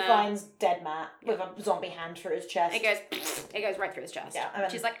Matt's then she in there. finds dead Matt with a zombie hand through his chest. It goes right through his chest. Yeah, and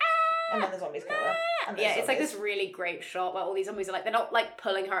then- she's like, and then the zombies kill her. And yeah, there's it's like zombies. this really great shot where all these zombies are like, they're not like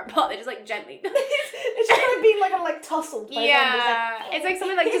pulling her apart, they're just like gently. It's just kind of being like tussled by zombies. Yeah, it's like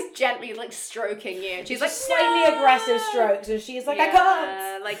something like just gently like stroking you. And she's like, slightly "No!" aggressive strokes, and she's like, I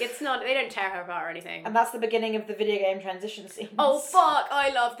can't. Like it's not. They don't tear her apart or anything. And that's the beginning of the video game transition scene. Oh fuck!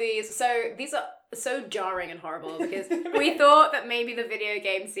 I love these. So these are so jarring and horrible because we thought that maybe the video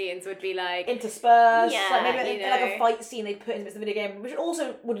game scenes would be like interspersed, Yeah, like maybe you like know. a fight scene they put in the video game, which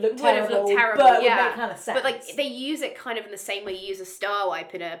also would look would have terrible, looked terrible, but yeah. would make kind of sense. But like they use it kind of in the same way you use a star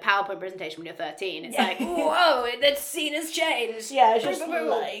wipe in a PowerPoint presentation when you're 13. It's Yeah. like, whoa, that scene has changed. yeah, it's just Boom, boom, boom.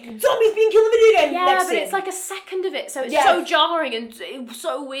 like zombies being killed in the video game. Yeah, Next but scene. it's like a second of it, so it's Yeah. so jarring and it's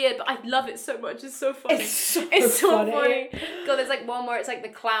so weird. But I love it so much. It's so funny. It's so It's so funny. funny. God, there's like one where it's like the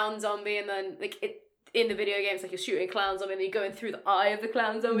clown zombie, and then like in the video games, like you're shooting a clown zombie and then you're going through the eye of the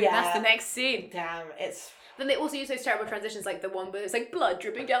clown zombie and that's the next scene. Damn, it's... Then they also use those terrible transitions, like the one where it's like blood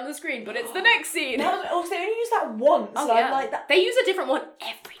dripping down the screen, but it's the next scene. Also, they only use that once. Oh, so yeah. I'm like that. They use a different one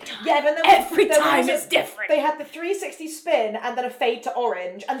every time. Yeah, but then Every there time was it's different. They had the 360 spin and then a fade to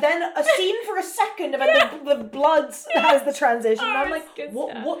orange, and then a scene for a second, and then the blood has the transition. And I'm it's like, good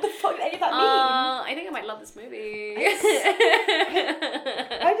what? stuff. What the fuck did any of that mean? I think I might love this movie.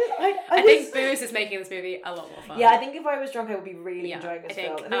 I think Booze is making this movie a lot more fun. Yeah, I think if I was drunk, I would be really Yeah, enjoying this I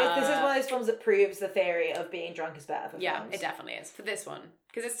think, film. I think this is one of those films that proves the theory of being drunk is better for Yeah, films. it definitely is for this one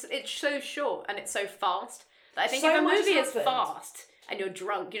because it's so short and it's so fast that I think So if a much movie has is happened. fast and you're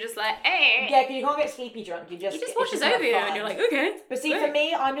drunk, you're just like, eh. Yeah, because you can't get sleepy drunk. You just It just it's washes not over you fun. and you're like, okay. But see, great. for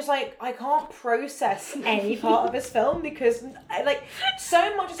me, I'm just like, I can't process any part of this film because, like,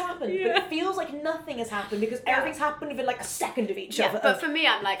 so much has happened, but it feels like nothing has happened because everything's happened within like a second of each Yeah, other. but for me,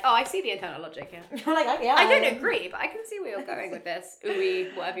 I'm like, oh, I see the internal logic here. You're like, oh, yeah. I don't agree, but I can see where you're going with this.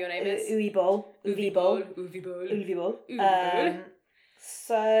 Uwe, whatever your name is. Uwe Boll. Uwe Boll. Uwe Boll. Uwe Boll. Uwe Boll.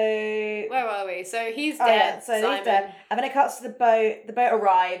 So... Where are we? So he's dead. Oh, yeah, so Simon. he's dead. And then it cuts to the boat. The boat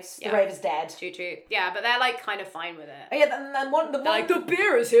arrives. Yeah. The rave is dead. Choo choo. Yeah, but they're like kind of fine with it. Oh yeah, and then one... They're like, the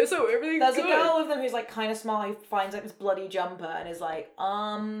beer is here, so everything's There's good. a girl with them who's like kind of smart who finds like this bloody jumper and is like,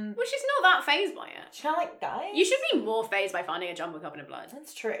 Well, she's not that phased by it. she's kind of like, guys? You should be more phased by finding a jumper covered in blood.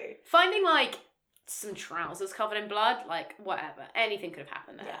 That's true. Finding like some trousers covered in blood, like whatever. Anything could have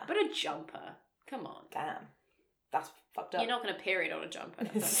happened there. Yeah. But a jumper, come on. Damn. That's fucked up. You're not going to period on a jumper.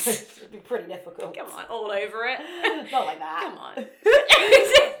 It'd be pretty difficult. Come on, all over it. Not like that. Come on.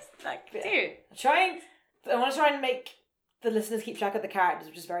 Like, dude. I want to try and make the listeners keep track of the characters,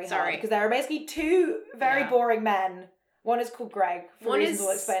 which is very hard. Sorry. Because there are basically two very Yeah. boring men. One is called Greg, for One reasons is-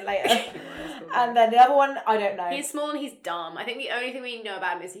 we'll explain later. And then the other one, I don't know. He's small and he's dumb. I think the only thing we know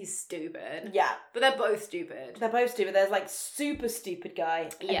about him is he's stupid. Yeah. But they're both stupid. They're both stupid. There's like super stupid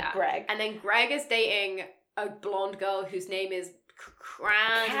guy and Yeah. Greg. And then Greg is dating a blonde girl whose name is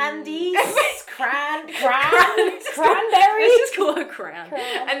Candy? Cranberry? Let's just call her Cran.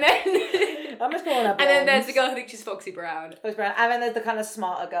 Cran. And then I'm just calling her and then there's blonde. the girl who thinks she's Foxy Brown. And then there's the kind of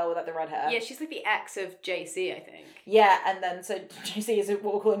smarter girl with like the red hair. Yeah, she's like the ex of JC, I think. Yeah, and then so JC is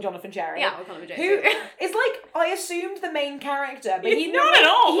what we're calling Jonathan Cherry. Yeah, we'll call him JC. Who is like, I assumed the main character, but he Not at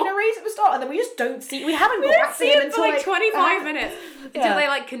all. He narrates at the start, and then we just don't see. We haven't We got don't back to see him him until for like 25 ah, minutes Yeah. until they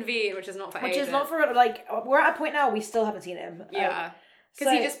like convene, which is not for which ages. is not for like we're at a point now we still haven't seen him. Yeah. Because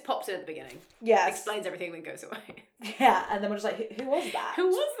so- he just pops in at the beginning, Yes. explains everything, then goes away. Yeah, and then we're just like, who was that? Who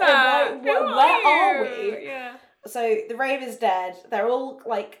was And that? where are you? we? Yeah. So the rave is dead. They're all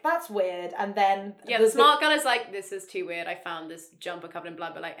like, that's weird. And then Yeah, the smart girl is like, this is too weird. I found this jumper covered in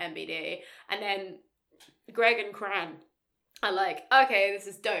blood, but like MBD. And then Greg and Cran are like, okay, this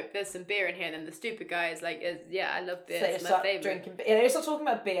is dope. There's some beer in here. And then the stupid guy is like, yeah, I love beer. So they It's my start favorite. drinking. Yeah, they start talking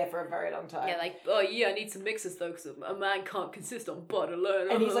about beer for a very long time. Yeah, like, oh yeah, I need some mixes though, because a man can't consist on butter alone.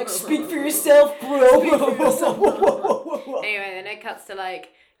 And he's like, speak for yourself, bro. Anyway, then it cuts to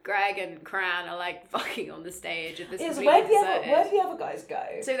like Greg and Cran are like fucking on the stage at this Yes, completely where deserted. do the other guys go?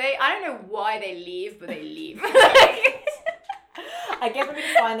 So I don't know why they leave, but they leave. I guess maybe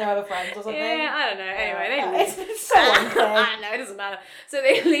to find their other friends or something. Yeah, I don't know. Anyway, they leave. It's so unclear. I don't know, it doesn't matter. So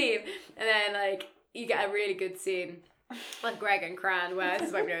they leave, and then like you get a really good scene with Greg and Cran, where this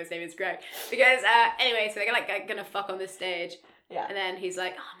is why we know his name is Greg. Because anyway, so they're like gonna fuck on this stage. Yeah. And then he's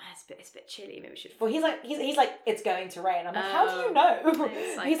like, oh man, it's a bit chilly, maybe we should Well, he's like, it's going to rain. I'm like, how do you know?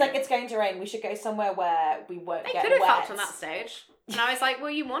 it's He's like, like- it's going to rain. We should go somewhere where we won't They get could have wet. fucked on that stage. And I was like, well,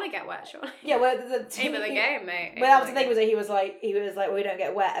 you want to get wet, surely. Yeah, well, the Aim of the game, mate. Well, that was the thing. Was that he was like, well, we don't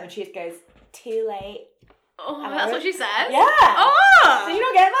get wet, and she just goes, too late. Oh, Am I that's right? what she said? Yeah. Oh! Did you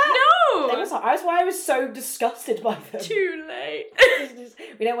not get that? No! That's why I was so disgusted by them. Too late.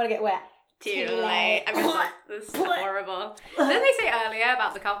 We don't want to get wet. Too late. I'm just like, this is horrible. Didn't they say earlier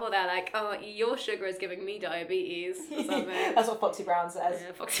about the couple, they're like, oh, your sugar is giving me diabetes or something. That's what Foxy Brown says.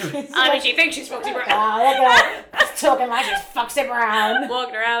 Yeah, Foxy Brown. I mean, she thinks she's Foxy Brown. Ah, look at her talking like she's Foxy Brown.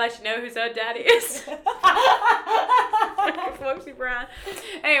 Walking around like she knows who her daddy is. Foxy Brown.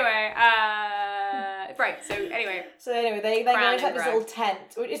 Anyway, right, so anyway, So anyway, they go Cran into like and this Greg. little tent.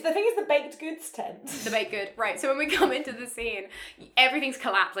 Which is the thing is the baked goods tent. the baked good. Right, so when we come into the scene, everything's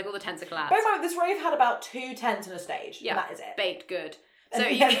collapsed, like all the tents are collapsed. Bear in mind, this rave had about 2 tents on a stage. Yeah, And that is it. baked good. And So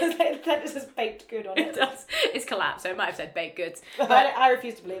you yeah, the tent just says baked good on it it. does. It's collapsed, so it might have said baked goods. But I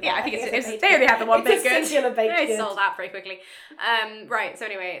refuse to believe that. Yeah, I think a it's baked they only good. have the one It's baked a good. singular baked They good. sold out pretty quickly. Right, so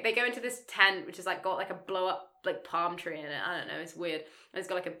anyway, they go into this tent which has like got like a blow up like palm tree in it. I don't know, it's weird. And it's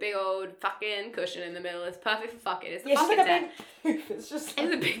got like a big old fucking cushion in the middle. It's perfect for fucking. It's the Yeah, she's fucking like a tent. big poof. It's just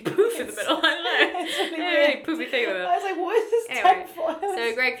It's a big poof in the middle. I don't know. It's really Anyway, weird. poofy thing with I was like, what is this Anyway, tinfoil?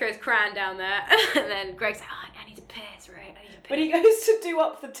 So Greg throws Cran down there, and then Greg's like, oh, I need to piss, right? I need to piss. When he goes to do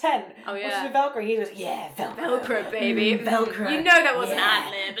up the tent, Oh, which yeah. is with Velcro, he goes, yeah, Velcro. Velcro, baby. Velcro. You know that wasn't Yeah.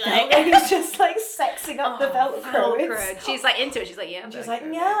 ad-lib. Velcro. He's just like sexing up the Velcro. Velcro. She's like into it. She's like, yeah. She's Velcro. like,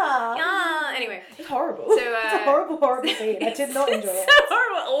 yeah. Yeah. Anyway. It's horrible. So, it's a horrible, horrible scene. I did not enjoy it. so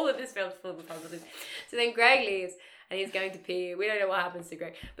horrible. All of this film's full of positives. So then Greg leaves and he's going to pee. We don't know what happens to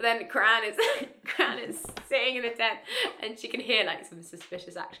Greg. But then Cran is sitting in the tent and she can hear like some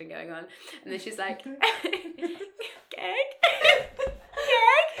suspicious action going on. And then she's like, Greg?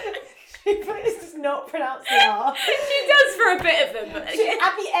 She does not pronounce the R. She does for a bit of them. But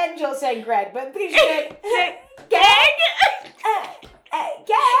At the end, you're saying Greg, but she's like, Greg? Gag.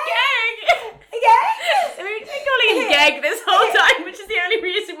 So we've been calling him Geg this whole time, which is the only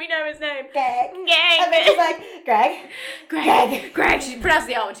reason we know his name. Gag. Geg. And then she's like, Greg. Greg. She pronounced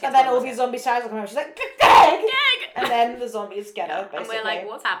the R when she And gets then all one. these zombie stars will come over. She's like, Gag. Geg. And then the zombies get her, And basically. we're like,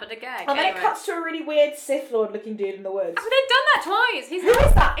 what's happened to Geg? And then Anyway. it cuts to a really weird Sith Lord looking dude in the woods. Oh, they've done that twice. He's Who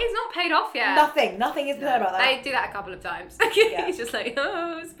is that? He's not paid off yet. Nothing is known about that. They do that a couple of times. Yeah. He's just like,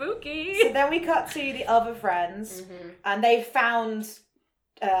 oh, spooky. So then we cut to the other friends, and they found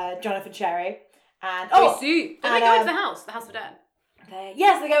Jonathan Cherry. And Oh, see. Did they and, go into the house? The house for dead.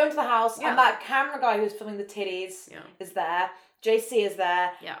 yes, they go into the house, Yeah. and that camera guy who was filming the titties Yeah. is there. JC is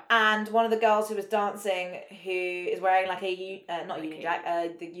there. Yeah. And one of the girls who was dancing, who is wearing like not a Union Jack,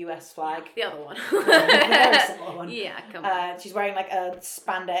 the US flag. The other one. A very similar one. Yeah, come on. She's wearing like a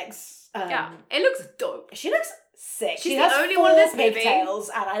spandex. Yeah. It looks dope. She looks sick. She's she the has only 4 one in this movie. pigtails,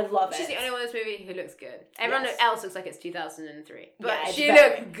 and I love it. She's the only one in this movie who looks good. Everyone Yes. else looks like it's 2003. But Yeah, she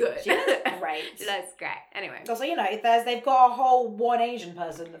very. looks good. She looks great. She looks great. Anyway. Also, they've got a whole one Asian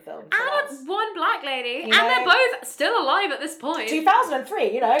person in the film. So that's And one black lady. You And they're know- both still alive at this point.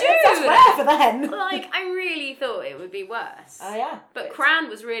 2003, that's Dude! rare for then. Like, I really thought it would be worse. Oh, yeah. But Cran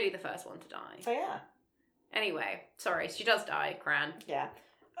was really the first one to die. So, yeah. Anyway, sorry, she does die, Cran. Yeah.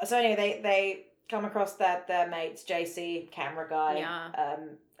 So, anyway, they come across their mates, JC, camera guy, Yeah.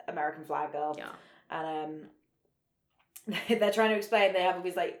 American flag girl. Yeah. And they're trying to explain, they have all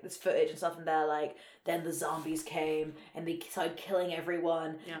these like this footage and stuff, and they're like, then the zombies came and they started killing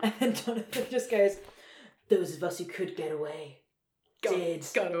everyone. Yeah. And then Jonathan just goes, those of us who could get away did.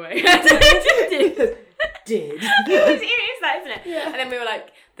 Got away. Did. It is that, isn't it? Yeah. And then we were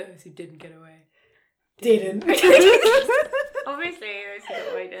like, those who didn't get away. Didn't. Obviously, those who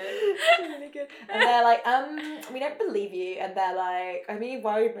got away did. Really good. And they're like, we don't believe you. And they're like, I mean,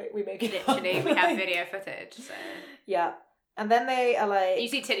 why would we make it up? Literally, we have video footage, so. Yeah. And then they are like... You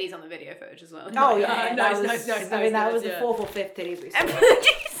see titties on the video footage as well. Oh, yeah. Nice. I mean, that was the 4th or 5th titties we saw.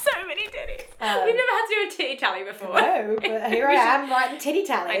 So many titties. We've never had to do a titty tally before. No, but here I am writing titty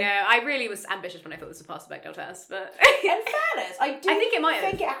tally. I know. I really was ambitious when I thought this was a pass the Bechdel test, but In fairness, I think it might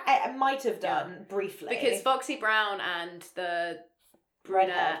have. think it might have done briefly. because Foxy Brown and the brunette,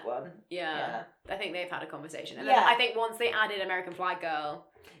 Redhead one. yeah, I think they've had a conversation, and Yeah. then I think once they added American Flag Girl,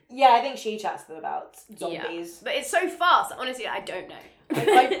 Yeah, I think she chats to them about yeah, zombies. but it's so fast. Honestly, I don't know.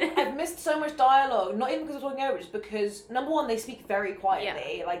 I've missed so much dialogue, not even because we're talking over, just because number one, they speak very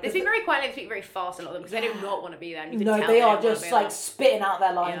quietly. Yeah. Like They speak very quietly. They speak very fast. A lot of them because they do not want to be there. And you can no, tell they are don't wanna just be like there. spitting out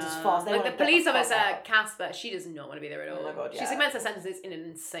their lines as fast. They Like wanna the get police fuck officer out. Casper, she does not want to be there at all. Oh my God, She yeah. segments her sentences in an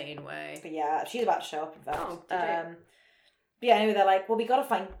insane way. But yeah, she's about to show up in fact. Oh, did you? But yeah, anyway, they're like, well, we gotta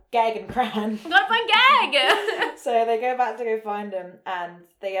find Gag and Cran. We gotta find Gag. So they go back to go find him, and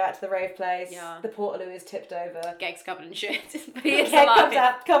they go back to the rave place. Yeah. The Portaloo is tipped over. Gag's covered in shit. But he is Gag alive. comes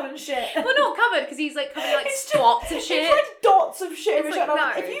out covered in shit. Well, not covered because he's like covered in like It's spots of It's shit. like dots of shit. It's which like, I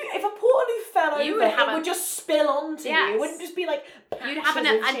don't- no. If a Portaloo fell over, You would have it a- would just spill onto you. Yes. It wouldn't just be like You'd have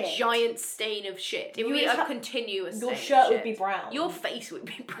patches of a shit. giant stain of shit. It would You be would a have- continuous Your stain shirt of would shit. be brown. Your face would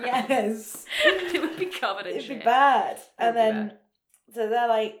be brown. Yes. It would be covered in It'd shit. be bad. And It would be then so they're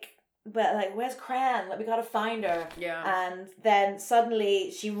like, but like, where's Cran? Like, we gotta find her. Yeah. And then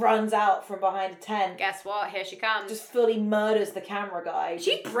suddenly she runs out from behind a tent. Guess what? Here she comes. Just fully murders the camera guy.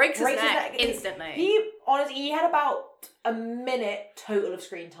 She breaks his neck instantly. He honestly, he had about a minute total of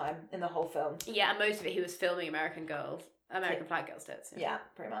screen time in the whole film. Yeah, and most of it he was filming American Flag Girls tits. Yeah,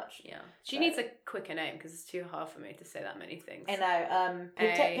 pretty much. Yeah. She So- needs a quicker name because it's too hard for me to say that many things. I know.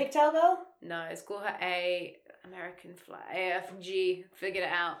 A- Pigtail Girl. No, it's call her American Flag. AFG. Figured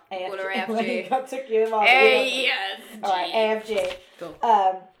it out. Call her AFG. AFG. Took you a while. AFG. Alright, AFG. Cool.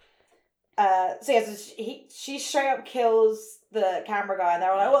 So yeah, so she straight up kills the camera guy, and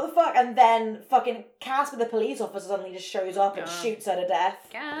they're all like, "What the fuck?" And then fucking Casper, the police officer, suddenly just shows up and Yeah. shoots her to death.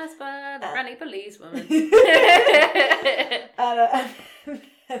 Casper, the friendly policewoman. And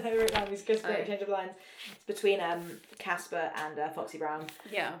They wrote down these great exchange of lines. It's between Casper and Foxy Brown.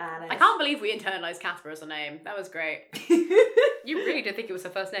 Yeah. And I can't believe we internalised Casper as a name. That was great. You really did think it was her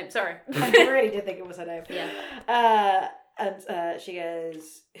first name. Sorry. I really did think it was her name. Yeah. And she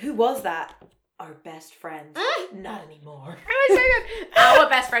goes, "Who was that? Our best friend. Not anymore." It was so good. Our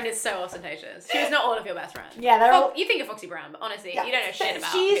best friend is so ostentatious. She was not all of your best friends. Yeah, they're all... You think of Foxy Brown, but honestly, you don't know shit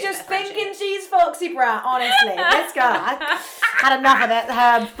about She's who just best friend she thinking is. she's Foxy Brown, honestly. This guy had enough of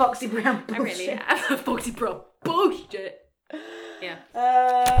that Foxy Brown bullshit. I really have. Foxy Brown bullshit. Yeah.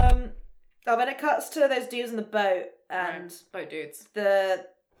 Oh, then it cuts to those dudes in the boat and Right. Boat dudes. the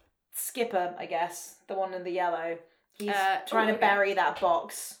skipper, I guess, the one in the yellow. He's trying to okay. bury that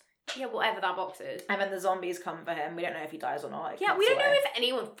box. Yeah, whatever that box is. And then the zombies come for him. We don't know if he dies or not. It Yeah, cuts we don't know away. if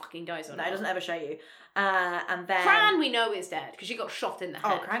anyone fucking dies or No, not. it doesn't ever show you. And then... Cran, we know is dead because she got shot in the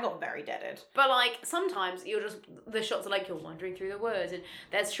head. Oh, Cran got very deaded. But like sometimes the shots are like you're wandering through the woods and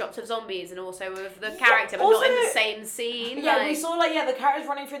there's shots of zombies and also of the character, but not in the also- same scene. Yeah, like, we saw the characters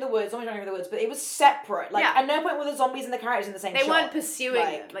running through the woods, zombies running through the woods, but it was separate. Like, Yeah. at no point were the zombies and the characters in the same they shot. weren't pursuing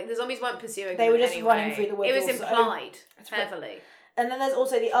Like, them. Like the zombies weren't pursuing they them were just anyway. running through the woods It was also. implied right. heavily. And then there's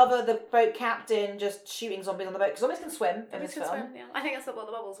also the boat captain just shooting zombies on the boat, because zombies can swim in this film. Yeah. I think that's what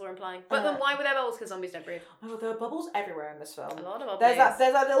the bubbles were implying. But then why were there bubbles? Because zombies don't breathe. Oh, there are bubbles everywhere in this film. A lot of bubbles.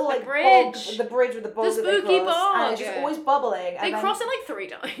 There's that little The like bridge. bog, the bridge with the bog The that they spooky cross, and bog. it's just always bubbling. They and then, cross it like 3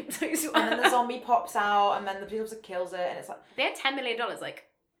 times. I swear. and then the zombie pops out, and then the police officer kills it, and it's like, They had $10 million. Like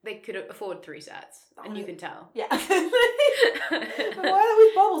they could afford 3 sets, and you can tell. yeah. But why are there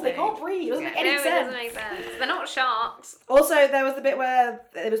these bubbles? They can't breathe. It doesn't make any No, it sense. doesn't make sense. They're not sharks. Also, there was the bit where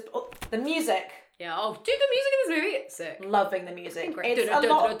it was the music. Yeah. Oh, dude, the music in this movie, it's sick. Loving the music. Great. It's a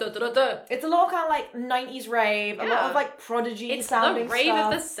lot. It's a lot of kind of like 90s rave. A lot Yeah. of like Prodigy It's sounding the rave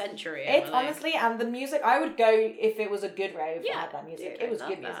stuff. of the century. It's Emily. honestly, and the music, I would go if it was a good rave Yeah, that had that music. dude, it was love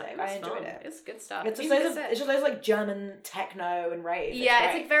good that. music. It was I enjoyed fun. it. It's good stuff. It's just Music loads is of, sick. it's just loads of like German techno and rave. Yeah,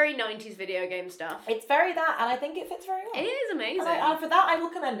 it's great. like very 90s video game stuff. It's very that, and I think it fits very well. It is amazing. And for that, I will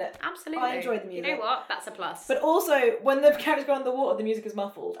commend it. Absolutely. I enjoyed the music. You know what? That's a plus. But also, when the characters go on the water, the music is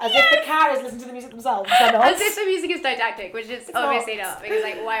muffled, as if the characters listen to the music themselves. They're not. As if the music is didactic, which is obviously not. Because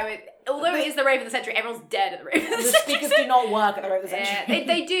like, why would... Although it is the rave of the century, everyone's dead at the rave of the The century. speakers do not work at the rave of the Yeah, century.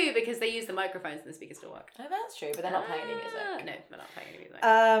 they do because they use the microphones and the speakers still work. Oh, that's true, but they're not playing any music. No, they're not playing any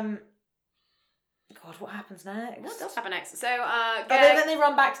music. God, what happens next? What does happen next? So, Oh, then they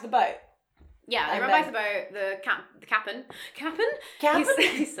run back to the boat. yeah, they and run then- back to the boat. The captain, Captain?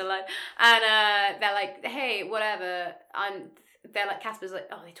 He's still alive, and they're like, hey, whatever. They're like, Casper's like,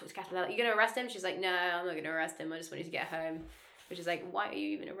 oh, they talk to Casper. They're like, you gonna arrest him? She's like, no, I'm not gonna arrest him. I just want you to get home. Which is like, why are you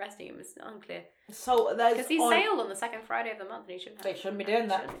even arresting him? It's unclear. So there's Because he sailed on the second Friday of the month, and he shouldn't. They shouldn't be doing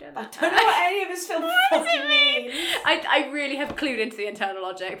that. Shouldn't be doing I that. don't know what any of this film fucking means. I really have clued into the internal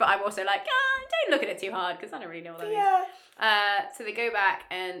logic, but I'm also like, don't look at it too hard because I don't really know what that means. Yeah. So they go back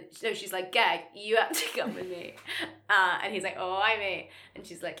and she's like, Gag, you have to come with me. And he's like, oh, I me. And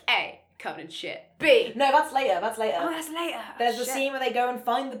she's like, A, covered in shit. B. No, that's later. Oh, that's later. There's the scene where they go and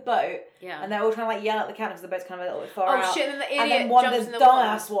find the boat, Yeah. and they're all trying to like yell at the captain because the boat's kind of a little bit far out. Oh shit! And then the idiot And then one, jumps this in the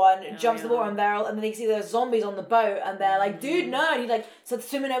dumbass water. one, jumps in the yeah. water, and and then they see there's zombies on the boat, and they're like, "Dude, no!" And he like starts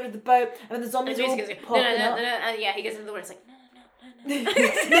swimming over to the boat, and then the And zombies the are all music goes, popping no, up. and yeah, he gets into the water. It's like, No.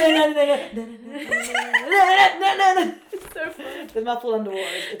 it's so funny. The muffled underwater.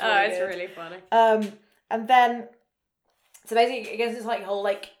 It's really It's good. really funny. And then, so basically, it gets this like whole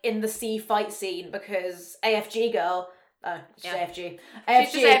like in the sea fight scene because AFG girl. Oh, it's just Yeah. AFG.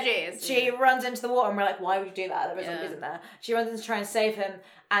 She's just AFG, isn't She she? runs into the water and we're like, why would you do that? There Yeah. zombies in there. She runs in to try and save him,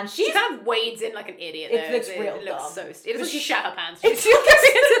 and She she's kind of wades in like an idiot. It though. looks real It looks dumb. so. It looks like But she she- shat her pants. It's She's going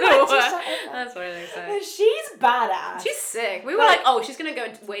into the She water. shat her pants. That's what it looks like. she's badass. She's sick. We were But- like, oh, she's gonna go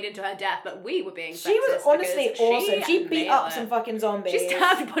and wade into her death, but we were being. She was sexist honestly because awesome. She beat nailed up it. some fucking zombies. She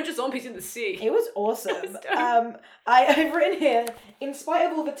stabbed a bunch of zombies in the sea. It was awesome. It was dope. I've written here, in spite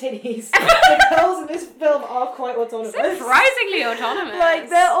of all the titties, the girls in this film are quite autonomous. Surprisingly autonomous. Like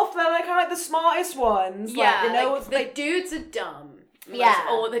they're kind of like the smartest ones. yeah, like, they know like, what's the like. dudes are dumb. Yeah.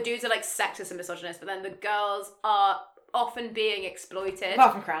 Or the dudes are like sexist and misogynist, but then the girls are often being exploited.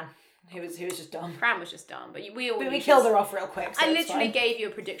 Apart from Cran, who was just dumb. Cran was just dumb, but we all But knew we she killed was- her off real quick. So I it's literally fine. gave you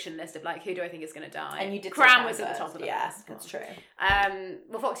a prediction list of like who do I think is going to die, And you did. Cran say was at the first. top of the Yeah, list. that's true.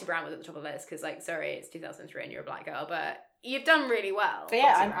 Well, Foxy Brown was at the top of the list because, like, sorry, it's 2003 and you're a black girl, but you've done really well. But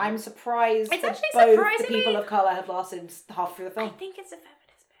yeah, Foxy Brown. I'm surprised It's that actually both the surprisingly- people of colour have lasted half through the I film. think it's a feminist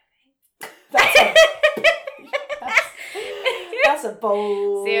movie. That's a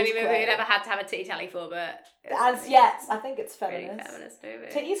bold. It's the only movie claim. we've ever had to have a titty tally for, but As yet, I think it's pretty feminist. feminist movie.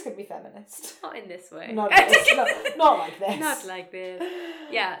 Titties could be feminist. Not in this way. Not this. Not like this. Not like this.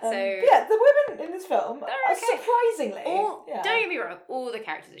 Yeah, so... yeah, the women in this film are okay. surprisingly... All, yeah. Don't get me wrong, all the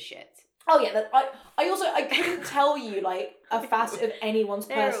characters are shit. Oh yeah, I couldn't tell you like a facet of anyone's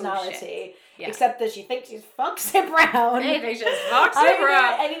They're all personality shit. Yeah. except that she thinks she's Foxy Brown. Anything just Foxy I don't know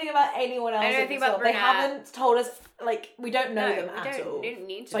Brown. anything about anyone else. I don't in think this about film. They Brunette. haven't told us, like, we don't know No, them we at don't, all. we don't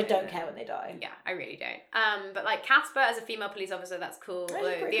need to So I know don't them. care when they die. Yeah, I really don't. But like Casper as a female police officer, that's cool. That's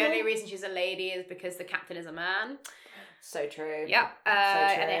Although pretty the only cool. reason she's a lady is because the captain is a man. So true. Yeah. true.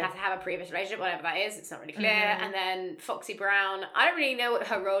 And they have to have a previous relationship, whatever that is. It's not really clear. Mhm. And then Foxy Brown, I don't really know what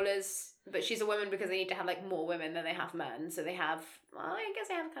her role is, but she's a woman because they need to have like more women than they have men. So they have, well, I guess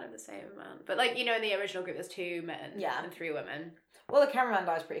they have kind of the same amount. But like, you know, in the original group, there's 2 men Yeah. and 3 women. Well, the cameraman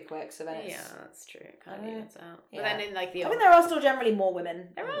dies pretty quick, so then it's... Yeah, that's true. It kind of Yeah. evens out. But Yeah. then in like the I mean, there are still generally more women.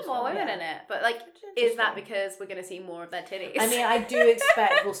 there in are this more film, women yeah. in it, but like, is that because we're going to see more of their titties? I mean, I do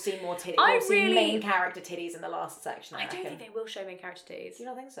expect we'll see more titties. I We'll see really- main character titties in the last section, I don't reckon. think they will show main character titties. Do you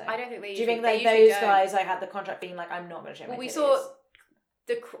not think so? I don't think they. Do you think they that usually those don't. guys like had the contract being like, I'm not going to show Well, my we titties? saw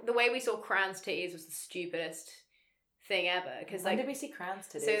the way we saw Cran's titties was the stupidest thing ever because When like did we see Cran's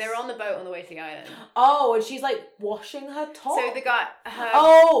titties? so they're on the boat on the way to the island. Oh, and she's like washing her top. So the guy, her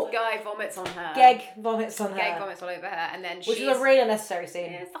Oh, guy vomits on her. Geg vomits on her. Geg vomits all over her, and then Which she's, was a really unnecessary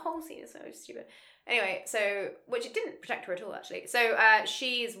scene. yeah, it's the whole scene is so stupid. Anyway, so which it didn't protect her at all actually. So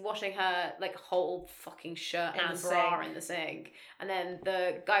she's washing her like whole fucking shirt In and the bra sink. in the sink, and then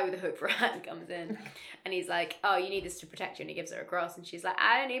the guy with the hook for a hand comes in, and he's like, "Oh, you need this to protect you," and he gives her a cross, and she's like,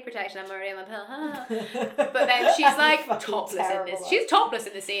 "I don't need protection. I'm already on my pill." But then she's like Fucking topless in terrible, this. though. She's topless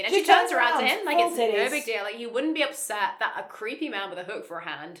in the scene, and She she turns turns around to around, him like full it's no titties. big deal. Like you wouldn't be upset that a creepy man with a hook for a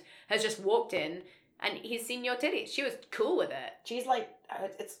hand has just walked in and he's seen your titties. She was cool with it. She's like,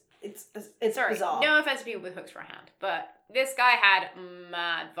 it's Sorry, bizarre. no offense to people with hooks for a hand, but this guy had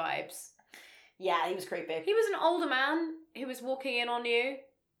mad vibes. Yeah, he was creepy. He was an older man who was walking in on you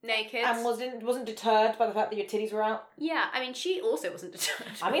naked. And wasn't deterred by the fact that your titties were out. Yeah, I mean, she also wasn't deterred.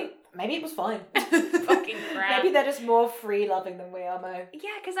 I mean, maybe it was fine. Fucking crap. Maybe they're just more free loving than we are, Mo. Yeah,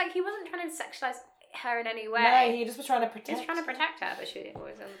 because like he wasn't trying to sexualize her in any way. No, he just was trying to protect. He was trying to protect her, but she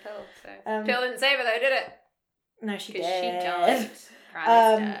was on the pill. So Um, pill didn't save her though, did it? No, she Because did. she died.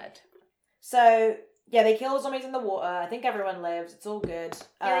 Cran is dead. So yeah, they kill zombies in the water. I think everyone lives. It's all good.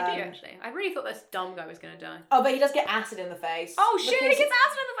 Yeah, they do actually. I really thought this dumb guy was gonna die. Oh, but he does get acid in the face. Oh shit! He Because- gets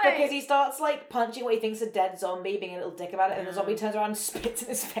acid in the face. Because he starts like punching what he thinks is a dead zombie, being a little dick about it, and the zombie turns around and spits in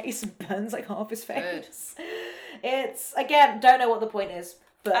his face and burns like half his face. It's again, don't know what the point is,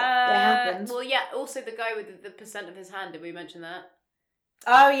 but it happened. Well, yeah. Also, the guy with the percent of his hand. Did we mention that?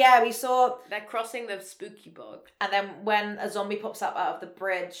 Oh yeah, we saw. They're crossing the spooky bog. And then when a zombie pops up out of the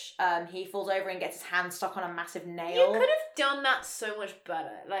bridge, he falls over and gets his hand stuck on a massive nail. You could have done that so much better.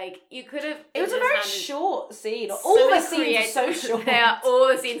 Like you could have. It was a his very hand in- short scene. so All the many scenes are so creative- short. They are all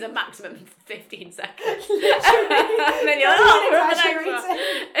the scenes are maximum 15 seconds. Literally. And then you're like, Don't oh, we're on the next exaggerate one.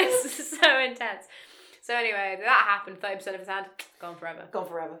 it. It's so intense. So anyway, that happened. 30% of his hand gone forever. Gone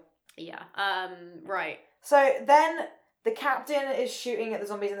forever. Yeah. Right. So then the captain is shooting at the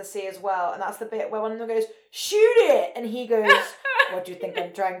zombies in the sea as well, and that's the bit where one of them goes, "Shoot it!" And he goes, "What do you think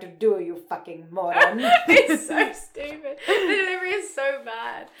I'm trying to do, you fucking moron?" It's so stupid. The delivery is so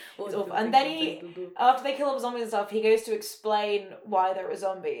bad. It's awful. And then after they kill all the zombies and stuff, he goes to explain why there are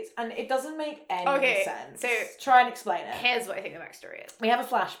zombies, and it doesn't make any sense. so- Try and explain it. Here's what I think the backstory is. We have a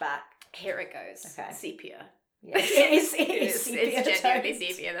flashback. Here it goes. Okay. Sepia. Yes, it is It's sepia genuinely toned.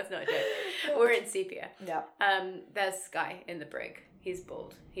 sepia. That's not a joke. We're in sepia. Yeah. There's this guy in the brig. He's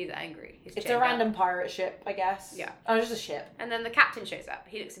bald. He's angry. He's It's a chained up. random pirate ship, I guess. Yeah. Oh, just a ship. And then the captain shows up.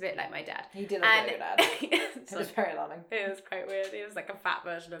 He looks a bit like my dad. He did look And like your dad. It was very alarming. It was quite weird. He was like a fat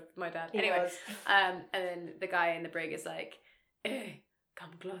version of my dad. He Anyway, was. and then the guy in the brig is like, "Hey,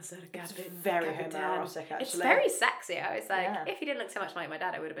 come closer, Captain." very Captain." homoerotic, actually. It's very sexy. I was like, Yeah. if he didn't look so much like my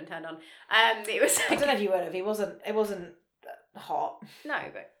dad, I would have been turned on. It was I like, don't know if you would have. It wasn't hot. no,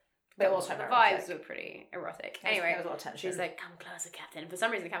 but But it was the homoerotic. vibes were pretty erotic. Anyway, there was a lot of tension. she's like, "Come closer, Captain." For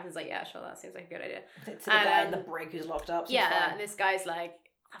some reason, the captain's like, "Yeah, sure, that seems like a good idea." to the guy in and, the brig who's locked up. So Yeah, it's and fine. this guy's like,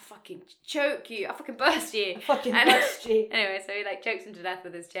 "I'll fucking choke you. I'll fucking burst you." Fucking And- bust you. Anyway, so he like chokes him to death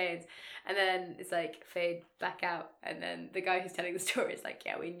with his chains, and then it's like fade back out, and then the guy who's telling the story is like,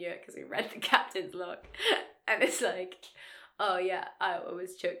 "Yeah, we knew it because we read the captain's log," and it's like, oh yeah, I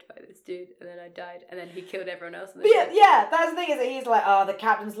was choked by this dude, and then I died, and then he killed everyone else in the But ship. yeah, that's the thing is that he's like, oh, the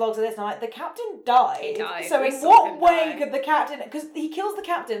captain's logs are this, and I'm like, the captain died. He died. So We in saw what him way die. could the captain? Because he kills the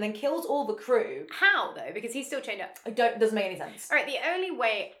captain, and then kills all the crew. How though? Because he's still chained up. Doesn't make any sense All right, the only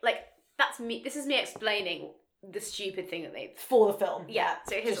way, like, that's me. This is me explaining the stupid thing that they. for the film. Yeah.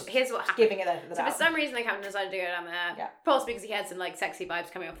 So here's what just happened. giving it the So for some reason the captain decided to go down there. Yeah. Possibly because he had some like sexy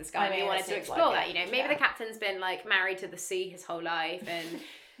vibes coming off the sky, I and he mean, wanted it to seems explore like that. it. You know, maybe Yeah. the captain's been like married to the sea his whole life, and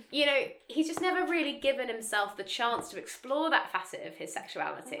you know he's just never really given himself the chance to explore that facet of his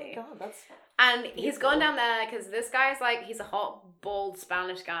sexuality. Oh my god, that's And he's gone down there because this guy's like, he's a hot, bald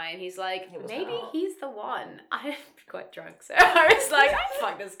Spanish guy, and he's like, He was maybe hot. he's the one. I'm quite drunk, so I was like, I'd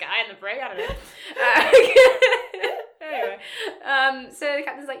fuck this guy in the brig, I don't know. Anyway, so the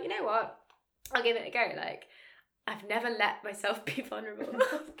captain's like, you know what? I'll give it a go. Like, I've never let myself be vulnerable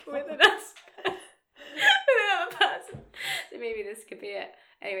with another person. So maybe this could be it.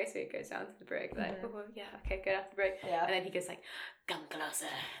 Anyway, so he goes down to the brig, like, oh, yeah, okay, go down to the brig. Yeah. And then he goes like, come closer.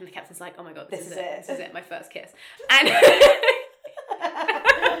 And the captain's like, oh my god, This is it. This is it, my first kiss. And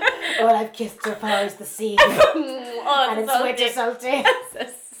All I've kissed so far is the sea, oh, and it's way too salty.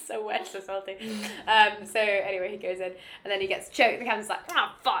 so wet, so salty. So anyway, he goes in, and then he gets choked. The captain's like,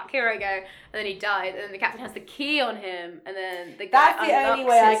 oh fuck, here I go. And then he died, and then the captain has the key on him, and then the guy That's the only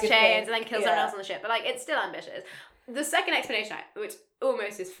way I unlocks his could chains think. and then kills Yeah. everyone else on the ship. But like, it's still ambitious. The second explanation, which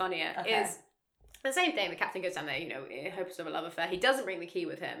almost is funnier, Okay. is the same thing. The captain goes down there, you know, in hopes of a love affair. He doesn't bring the key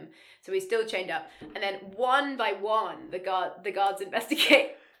with him, so he's still chained up. And then one by one, the guards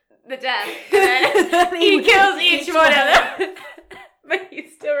investigate the death, and then he kills each one of them. But he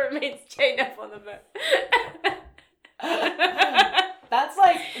still remains chained up on the boat. That's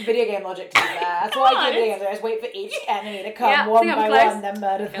like video game logic to be fair. That's what I do in video games. I just wait for each enemy to come Yeah, one think by I'm close. one, then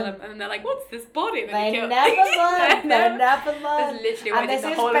murder Kill them. him, and they're like, "What's this body?" And then They you kill. never learn. They No. never learn. That's literally And what I did this the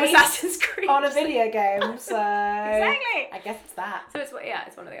is whole of based Assassin's Creed. on a video game, so Exactly. I guess it's that. So it's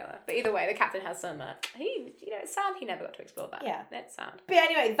one or the other. But either way, the captain has some. It's sad he never got to explore that. Yeah. It's sad. But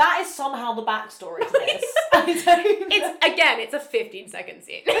anyway, that is somehow the backstory to this. I don't know. It's a 15-second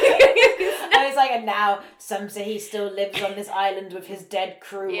scene. And it's like, and now some say he still lives on this island with his dead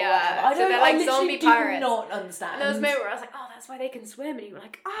crew. Yeah, or whatever. I so don't. they're like I literally zombie do pirates. not understand. And there was a moment where I was like, oh, that's why they can swim. And you were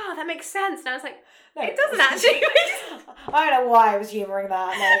like, oh, that makes sense. And I was like, No, it doesn't actually make sense. I don't know why I was humouring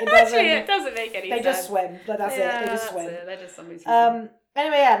that. No, it doesn't. Actually, it doesn't make any They sense. just swim. But that's it. They just that's swim. it. They're just zombies. who swim.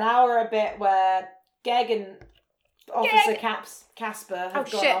 Anyway, yeah. Now we're a bit where Geg and Officer Geg. Casper Oh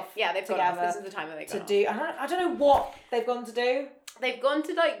have gone shit! off Yeah, they've gone off. together This is the time that they to go. do. I don't know what they've gone to do. They've gone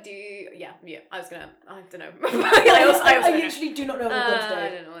to like do. Yeah. I don't know. I also I don't know. literally do not know what they've gone to do. I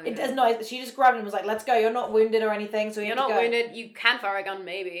don't know what It they've does not. She just grabbed him and was like, "Let's go. You're not wounded or anything, so You're you not have to go." wounded. You can fire a gun,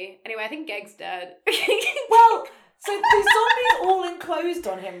 maybe. Anyway, I think Geg's dead. Well, so the zombies all enclosed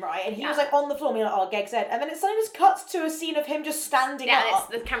on him, right? And he was Yeah. like on the floor, and you're like, "Oh, Geg's dead." And then it suddenly just cuts to a scene of him just standing yeah, up.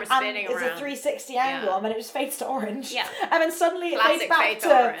 it's the camera And spinning it's around. a 360 angle, Yeah. and then it just fades to orange. Yeah. And then suddenly it Classic fades back fade to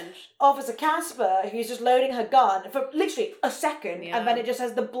to orange. Officer Casper, who's just loading her gun for literally a second, Yeah. and then it just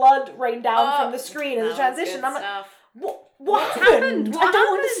has the blood rain down from the screen as a That was transition. good I'm like, stuff. what happened? What I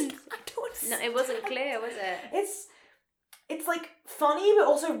don't happened? understand. I don't understand. No, it wasn't clear, was it? It's like funny, but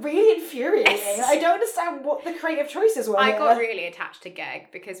also really infuriating. Yes. I don't understand what the creative choices were. I here. got really attached to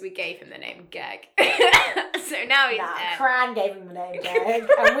Geg because we gave him the name Geg. So now he's Nah, dead. Cran gave him the name Geg,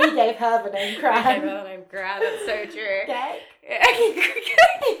 and we gave her the name I gave Cran. him the name Gran, that's so true. Geg?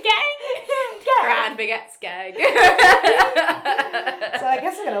 Geg. Gran begets Geg. So I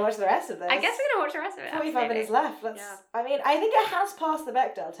guess we're gonna watch the rest of this. I guess we're gonna watch the rest of it. 45 absolutely. minutes left. Let's. Yeah. I mean, I think it has passed the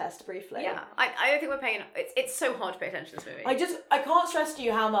Bechdel test briefly. Yeah, I don't think we're paying. It's so hard to pay attention to this movie. I can't stress to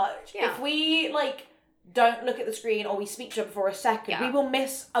you how much. Yeah. If we don't look at the screen or we speak to each other for a second, Yeah. we will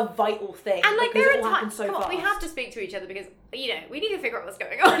miss a vital thing. and like because there it are will happen times, so come on, we fast. have to speak to each other because we need to figure out what's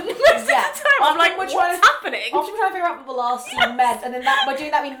going on. Most of the Yeah. time, I'm like, We're what's trying to- happening? Often we're trying to figure out what the last scene Yes. meant, and then by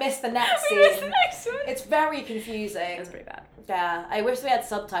doing that we miss the next We missed the scene. next one. It's very confusing. That's pretty bad. Yeah, I wish we had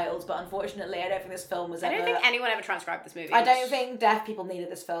subtitles, but unfortunately, I don't think this film was I ever. don't think anyone ever transcribed this movie. I don't think deaf people needed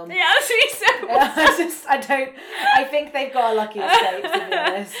this film. Yeah, that's me so. I think they've got a lucky escape, to be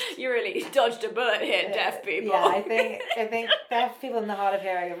honest. You really dodged a bullet here, deaf people. Yeah, I think deaf people in the hard of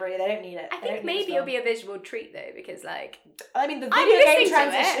hearing they don't need it. I They don't think need maybe this it'll film. be a visual treat though, because like I mean, the I'm video game listening to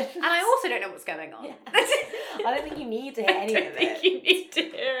transition. it, and I also don't know what's going on. Yeah. I don't think you need to hear any I of don't think it. you need to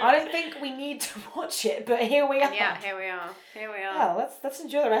hear it. I don't think we need to watch it, but here we are. Yeah, here we are. Here we are. Well, let's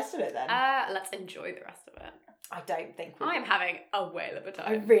enjoy the rest of it then. Let's enjoy the rest of it. I don't think we I'm having a whale of a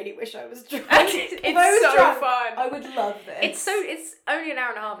I time. really wish I was drunk. It's If I was so drunk, fun. I would love this. It's only an hour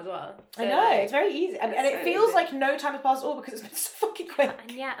and a half as well. So I know, like, it's very easy. And it's it so feels easy. like no time has passed at all because it's been so fucking quick.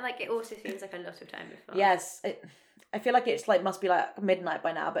 and yeah, like it also seems like a lot of time before. Yes, I feel like it's like must be like midnight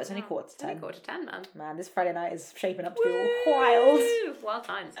by now, but it's only quarter to It's only 10. 10, man. Man, this Friday night is shaping up to be wild. Woo! Wild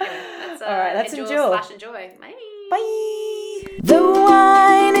times. Anyway, let's, All right, let's enjoy. enjoy. Bye. Bye. The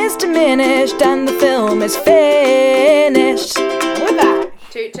wine is diminished and the film is finished. We're back.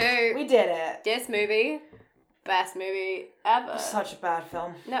 Toot toot. We did it. This movie, best movie ever. Such a bad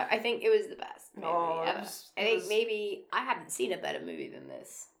film. No, I think it was the best movie Oh, it ever. was- I it think was- maybe I haven't seen a better movie than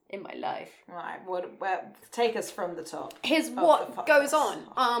this in my life. Right, take us from the top. Here's the what podcast. goes on.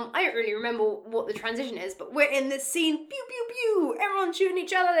 I don't really remember what the transition is, but we're in this scene. Pew pew pew. Everyone's shooting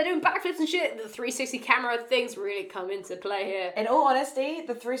each other. They're doing backflips and shit. The 360 camera things really come into play here. In all honesty,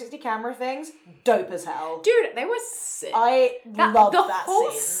 the 360 camera things, dope as hell. Dude, they were sick. I love the that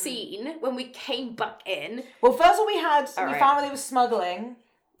whole scene. scene when we came back in. Well, first of all, we Alright. found where they were smuggling.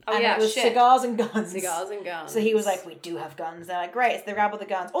 Oh and yeah, it was shit. cigars and guns. Cigars and guns. So he was like, we do have guns. They're like, great, so they grab all the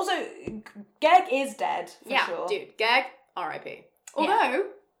guns. Also, Geg is dead, for yeah, sure. dude, gag, R.I.P. Although,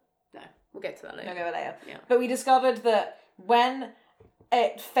 no, we'll get to that later. We'll go later. Yeah. But we discovered that when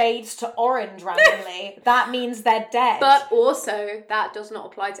it fades to orange randomly, that means they're dead. But also, that does not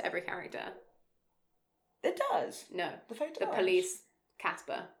apply to every character. it does. No, The fade to the orange. police,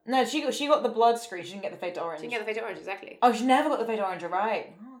 Casper. No, she got the blood screen. She didn't get the fade to orange. She didn't get the fade to orange, exactly. Oh, she never got the fade to orange. You're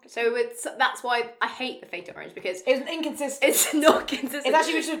right. Oh, So that's why I hate the fade to orange, because it was inconsistent. it's not consistent. It's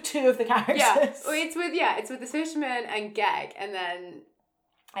actually just with two of the characters. yeah, it's with the fisherman and Gag, and then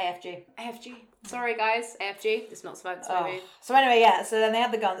AFG. AFG. Sorry guys, AFG. It's not survived this movie. So anyway, yeah. So then they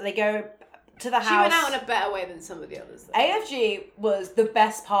had the guns. They go to the house. She went out in a better way than some of the others. Though. AFG was the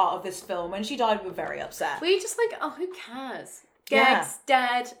best part of this film. When she died, we were very upset. We just like, oh, who cares? Yeah. Gag's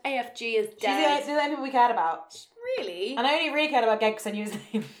dead. AFG is dead. She's the only people we cared about. Really? And I only really cared about Geg because I knew his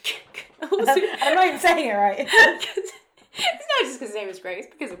name. Also, and I'm not even saying it right. it's not just because his name was Greg, it's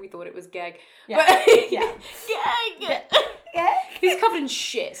because we thought it was Gag. Yeah. But, Yeah. Gag! Yeah. He's covered in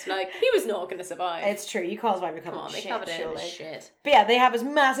shit. Like, he was not going to survive. It's true. You can't survive a Come covered on, in they shit, covered it in surely. shit. But yeah, they have this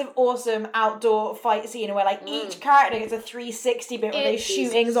massive, awesome outdoor fight scene where like each character gets a 360 bit where It they're is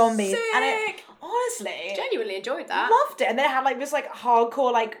shooting zombies, and it sick. honestly Genuinely enjoyed that. loved it. And then it had like this like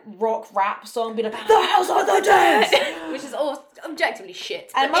hardcore like rock rap song, being like the house of the dead, Which is all objectively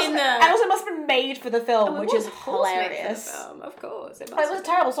shit. and, But and also must have been made for the film, Oh, it which was, is of course, made for the hilarious. film, of course. It It must was a have.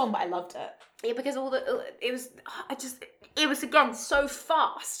 terrible song, but I loved it. Yeah, because it was again so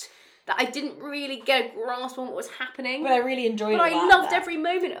fast that I didn't really get a grasp on what was happening. But I really enjoyed But it. I loved every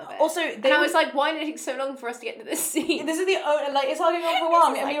moment of it. Also, and they I were- was like, why did it take so long for us to get to this scene? This is the only, like, it's all going on for a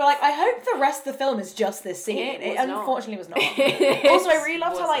while, and we were like, I hope the rest of the film is just this scene. It was not. Unfortunately was not. Also, I really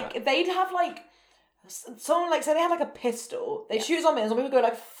loved how, like, they'd have, like, someone, like, say they had, like, a pistol, they'd shoot zombies, and zombies would go,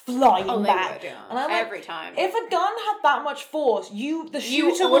 like, flying Oh, they back. would, yeah. And I'm like, Every time. if a gun had that much force, the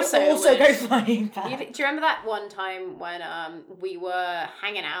shooter would also also go would. flying back. Do you remember that one time when we were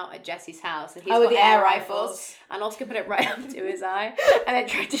hanging out at Jesse's house and he's Oh, got with the air air rifles rifles. and Oscar put it right up to his eye and then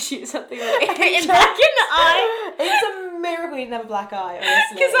tried to shoot something and it hit him back in the eye? It's a miracle he didn't have a black eye,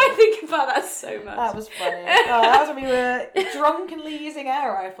 honestly. Because I think about that so much. That was funny. Oh, that was when we were drunkenly using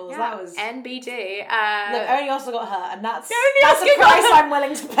air rifles. Yeah, That was... NBD. Look, only Oscar got hurt, and that's Only the Oscar got price hurt. I'm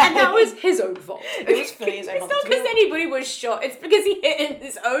willing to pay. And that was his own fault. It was fully his own It's fault. not because anybody was shot. It's because he hit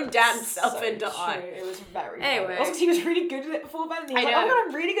his own damn self So into true. eye. It was very Anyway. funny. Also, 'cause he was really good at it before then. And he was I like, know. oh my god,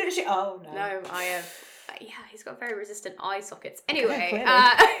 I'm really good at shit. Oh no. No, I have. Yeah, he's got very resistant eye sockets. Anyway, clearly.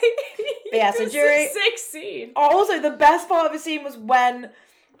 but yeah, so Jury- sick scene. Oh, also, the best part of the scene was when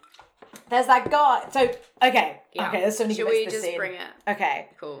there's that guy. So, okay. Yeah. Okay, there's so many Should bits we to this just scene. bring it? Okay.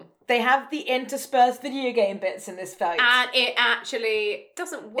 Cool. They have the interspersed video game bits in this fight. And it actually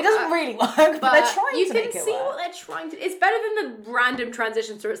doesn't work. it doesn't really work, but they're trying you to can make it see work. what they're trying to. It's better than the random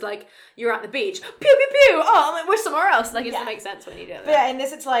transitions where it's like you're at the beach, pew pew pew. Oh, we're somewhere else. Like it doesn't Yeah. make sense when you do that. But yeah, in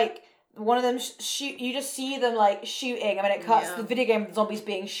this it's like one of them shoot. You just see them like shooting. I mean, it cuts Yeah. the video game of the zombies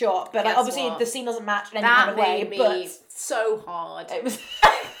being shot, but like Guess obviously what? the scene doesn't match in any that kind of way. made me But so hard. it was,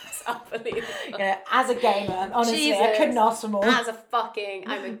 It's unbelievable. you know, as a gamer, honestly, I Jesus. couldn't ask for more. As a fucking,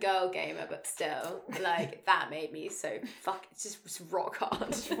 I'm a girl gamer, but still, like that made me so it's just rock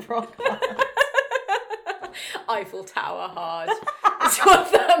hard. Rock hard. Eiffel Tower hard. That's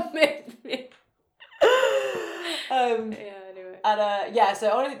what that made me. Yeah, anyway. And yeah,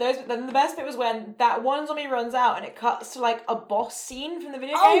 so honestly, then the best bit was when that one zombie runs out and it cuts to like a boss scene from the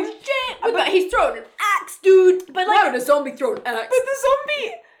video game. Oh shit! But he's throwing an axe, dude. But, like- a zombie throwing an axe. But the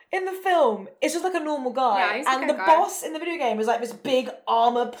zombie in the film is just like a normal guy. Yeah, he's and like the a guy. boss in the video game is like this big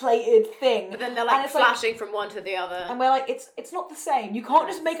armor-plated thing. But then they're And like it's flashing from one to the other. And we're like, it's not the same. You can't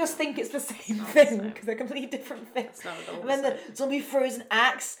just make us think it's the same thing because they're completely different things. not at all And then the the zombie throws an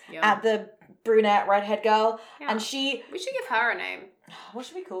axe Yeah. at the brunette redhead girl, Yeah. and she. We should give her a name. What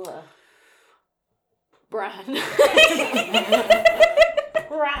should we call her? Bran.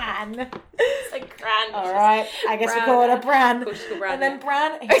 Bran. It's like Gran. All right, I guess we Bran. call her Bran. Cool, she's called Bran, And then yeah.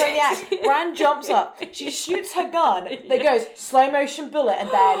 Bran, he's on the axe. Bran jumps up. She shoots her gun. That goes slow motion bullet, and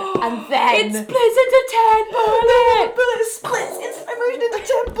then It splits into 10 bullets. bullet splits in slow motion into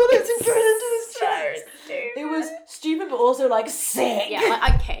 10 bullets and goes into his chest. It was stupid, but also like sick. Yeah, like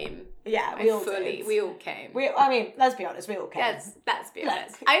I came. Yeah, We all came. I mean, let's be honest, we all came. Let's be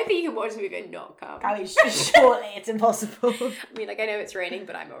honest. I don't think you can watch this movie and not come. I mean, surely it's impossible. I mean, like, I know it's raining,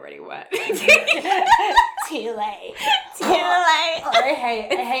 but I'm already wet. Too late. I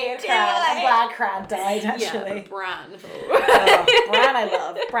hated Cran. I'm glad Cran died, actually. Yeah, Bran. Oh, Bran I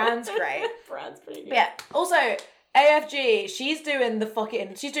love. Bran's great. Bran's pretty good. But yeah, also, AFG, she's doing God's work in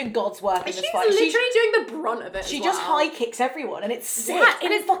And this she's fight. literally doing the brunt of it. She as just well. high kicks everyone, and it's sick. Yeah,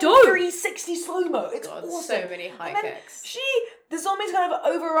 and it's fucking dope. 360 slow mo. It's God, awesome. so many high And then kicks. the zombies kind of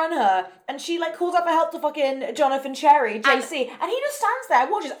overrun her, and she like calls out for help to fucking Jonathan Cherry, JC, and he just stands there and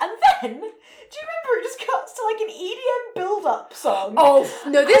watches. And then, do you remember it just cuts to like an EDM build-up song? Oh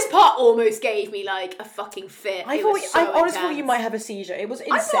no! This part almost gave me like a fucking fit. I It thought was so I honestly thought intense. you might have a seizure. It was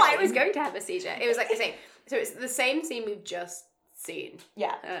insane. I thought I was going to have a seizure. It was like the same. So it's the same scene we've just seen.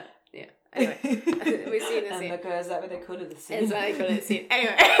 Yeah. Yeah. Anyway, we've seen the And scene. because that what they call it the scene. It's what I call it, scene.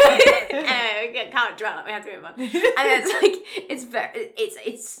 Anyway, we can't dwell on it. We have to move on. And it's like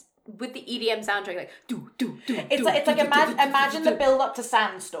it's with the EDM soundtrack, like It's like imagine the build up to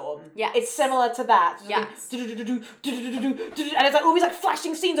Sandstorm. Yeah. It's similar to that. Yes. And it's like always like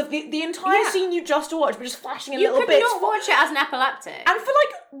flashing scenes of the entire Yeah. scene you just watched, but just flashing in You little could bits. not watch it as an epileptic. And for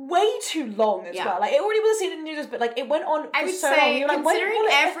like way too long as Yeah. well. Like it already was a scene in the news, but like it went on I for would so long. say, You're like, considering when will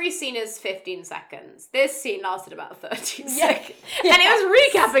it- every scene is 15 seconds, this scene lasted about 13 Yeah. seconds. And it was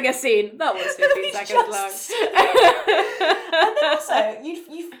recapping a scene that was 15 It's seconds just- long. And then also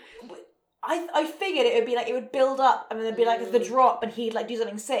I figured it would be like it would build up and then there'd be like the drop and he'd like do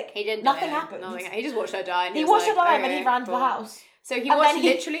something sick. He didn't. Nothing do it. happened. Nothing. He just watched her die. And He was watched like, her die and then he "Okay, ran to the cool." house. So he And watched then he-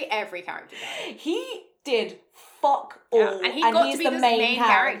 literally every character die. He did fuck all, Yeah, and he got he's to be the this main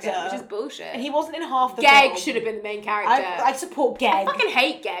character, which is bullshit. and he wasn't in half the Geg film. should have been the main character. I support Geg. I fucking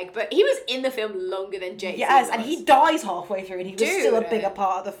hate Geg, but he was in the film longer than JC Yes, was. and he dies halfway through, and he was still a Dude. bigger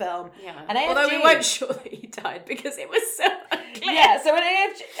part of the film. Yeah. And Although we AFG weren't sure that he died because it was so unclear. Yeah, so when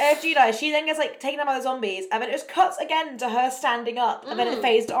AFG dies, she then gets like taken out by the zombies, and then it just cuts again to her standing up, and then it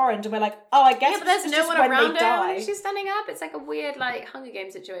fades to orange, and we're like, oh, I guess Yeah, but there's it's no just one when around they her die. when she's standing up. It's like a weird, like, Hunger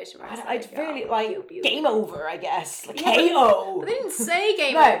Games situation. Where it's I'd really oh, like pew, pew. game over, I guess. Like, Yeah, KO. But they didn't say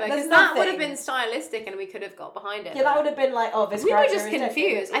game No, over there's because that would have nothing. been stylistic and we could have got behind it. Yeah, that would have been like, oh, this We were character just is dead.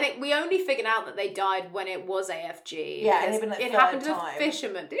 confused. I think we only figured out that they died when it was AFG. Yeah, and because even the it third happened to time. the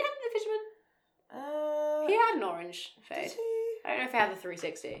fisherman. Did it happen to the fisherman? He had an orange fade. Did he? I don't know if he had the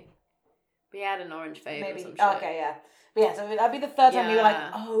 360. But he had an orange fade or Maybe. some shit. Okay, yeah. But yeah, so that'd be the third time you were like,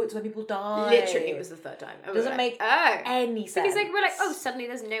 Yeah. oh, it's when people die. Literally, it was the third time. And we Doesn't were make like, oh. any sense. Because like we're like, oh, suddenly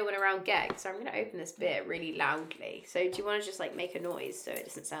there's no one around Geg, so I'm gonna open this bit really loudly. So do you want to just like make a noise so it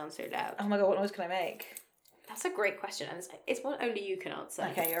doesn't sound so loud? Oh my god, what noise can I make? That's a great question, and it's one only you can answer.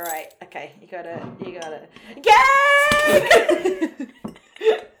 Okay, you're right. Okay, you got it. Gag!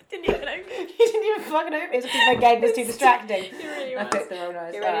 Didn't even open it. You didn't even fucking open it because my gag was too distracting. You really I was. picked the wrong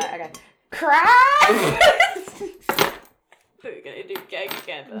noise. You ready? Alright, okay. Crack! We were gonna do Geg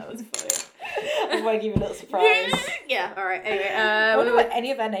again, but that was funny. I want to give you a little surprise. Yeah. All right. Anyway, I wonder what any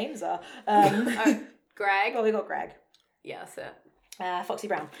of their names are. Greg. Well, we got Greg. Yeah, that's it. Foxy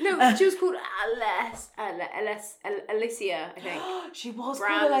Brown. No, she was called Alicia, I think. She was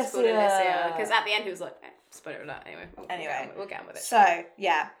Brown called was called Alicia Alicia. because at the end he was like, spoiler alert. Anyway, we'll get on with it. So,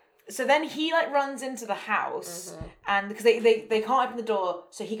 yeah. So then he like runs into the house and because they can't open the door,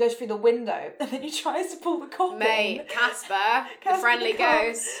 so he goes through the window and then he tries to pull the coffin. Mate, Casper, the Casper friendly the cop.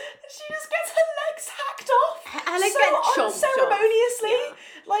 ghost. She just gets her legs hacked off. Her legs so get chomped off. unceremoniously. Yeah.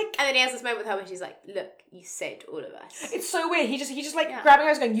 Like And then he has this moment with her when she's like, look, you saved all of us. it's so weird. He just like Yeah. grabbing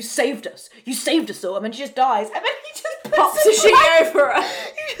her and going, you saved us all, and then she just dies, and then he just Pops puts a it sheet back. over her.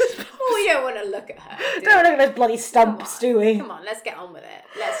 He just pops Oh, you don't want to look at her. do Don't you? look at those bloody stumps, Stewie. Come on, let's get on with it.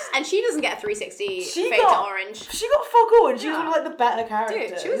 And she doesn't get a 360 She fade to got- orange. She got fuck all, and she was Yeah. one of like the better characters.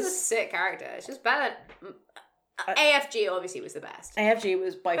 Dude, she was a sick character. She was better. AFG obviously was the best. AFG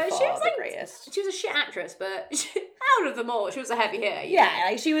was by But far she was the like, greatest. she was a shit actress, but out of them all, she was a heavy hitter. you know? Yeah,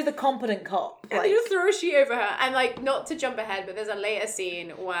 like she was the competent cop. And Like, they just throw a sheet over her. And, like, not to jump ahead, but there's a later scene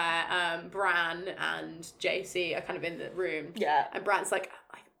where Bran and JC are kind of in the room. yeah. And Bran's like,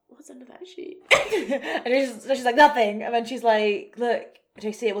 what's under that sheet? And she's like, nothing. And then she's like, look,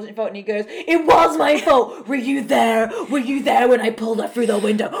 JC, it wasn't your fault. And he goes, it was my fault. Were you there? Were you there when I pulled her through the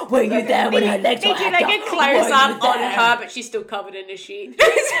window? Were you there when her legs were They do hacked like a off? close Were up you on there?" her, but she's still covered in a sheet. They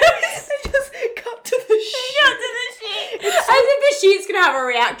just cut to the sheet. As if the sheet's gonna have a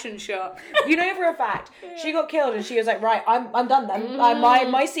reaction shot. You know for a fact, she got killed and she was like, right, I'm done then.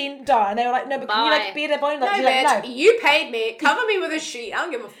 My scene done. And they were like, no, but can you Bye. like be a dead body? No, Like, she's bitch, like, no. you paid me. Cover me with a sheet. I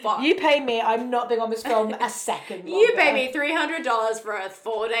don't give a fuck. You pay me, I'm not being on this film a second longer. You pay me $300 for a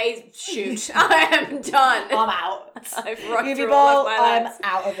 4-day shoot. I am done. I'm out. I've rocked UV through all Bowl, of my I'm lives.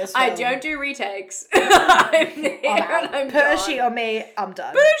 out of this film. I don't do retakes. I'm here I'm and out. I'm Put a gone. sheet on me, I'm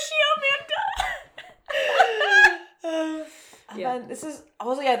done. Put a sheet on me, I'm done. And Yeah. then this is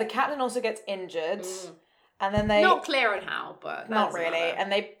also the captain also gets injured, and then they Not clear on how, but not that's really, another.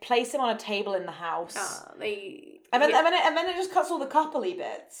 and they place him on a table in the house, and then it just cuts all the coupley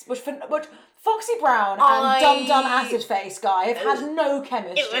bits, which Foxy Brown and Dum Dum Acid Face guy have had no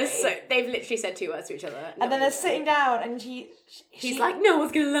chemistry. It was so they've literally said 2 words to each other. and then they're sitting down, and He's like, no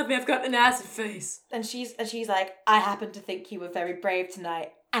one's gonna love me. I've got an acid face. and she's like, I happen to think you were very brave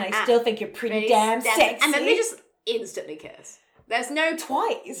tonight, and I still think you're pretty damn sexy. And then they just instantly kiss. There's no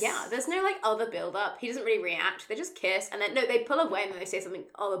twice. Yeah, there's no like other build up. He doesn't really react. They just kiss, and then they pull away, and then they say something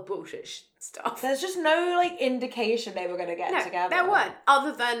other bullshit stuff. There's just no like indication they were gonna get together. There weren't,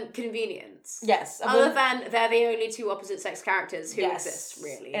 other than convenience. Yes. Other than they're the only 2 opposite sex characters who exist,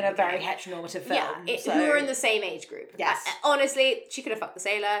 really. in a very heteronormative film. Yeah, so. who are in the same age group. Yes. Honestly, she could have fucked the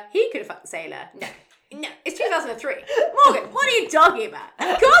sailor. He could have fucked the sailor. No, it's 2003. Morgan, what are you talking about?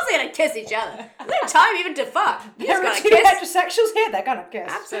 Of course they're gonna kiss each other. There's no time even to fuck. You just There are gotta 2 kiss. heterosexuals here, they're gonna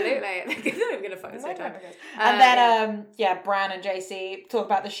kiss. Absolutely. They're not even gonna fuck at the same time. And then, Bran and JC talk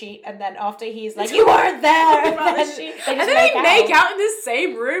about the sheet, and then after he's like, you weren't there! And About the then sheet. they And just then they make out in the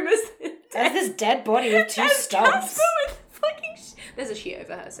same room as There's this dead body with 2 stumps. Casper with fucking there's a sheet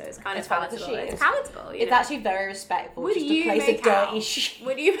over her, so it's kind of fine, it's a palatable. sheet. It's palatable. It's actually very respectful Would just you to place a make out? dirty sheet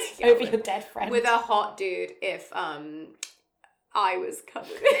Would you make over out your dead friend. with a hot dude if I was covered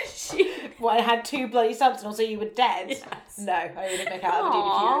in a sheet? Well, I had 2 bloody stumps and also you were dead. Yes. No, I wouldn't make out with a dude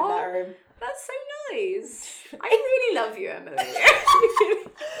if you were in that room. That's so nice. I really love you, Emily.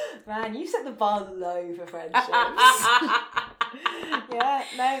 Man, you set the bar low for friendships. Yeah,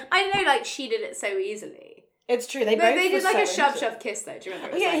 no. I know, like, she did it so easily. It's true, they No, both they were did like so a into it. shove kiss though. Do you remember?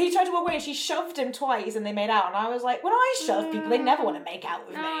 It was Yeah, like, he tried to walk away and she shoved him twice and they made out. And I was like, when I shove people, they never want to make out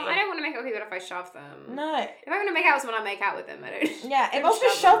with no, me. I don't want to make out with people if I shove them. No. If I want to make out with someone, I make out with them. I don't. Yeah, if don't Oscar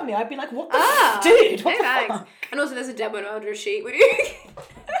shove shoved them. me, I'd be like, what the Ah, dude? What no the thanks. fuck? And also, there's a dead one under a sheet. Would you?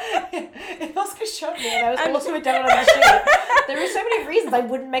 If Oscar shoved me and there was also a devil on the sheet, there were so many reasons I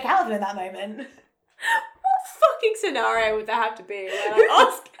wouldn't make out with him in that moment. What fucking scenario would that have to be? Where, like,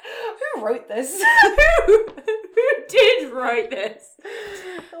 Oscar, Who wrote this? who did write this?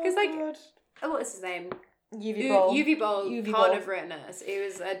 Because God. what is his name? UV Bowl. UV Bowl UV can't Bowl. have written this. He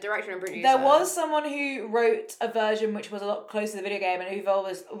was a director and producer. There was someone who wrote a version which was a lot closer to the video game, and UV Bowl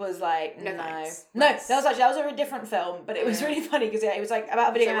was like, No, no. thanks. No, that was a very different film, but it was really funny because it was like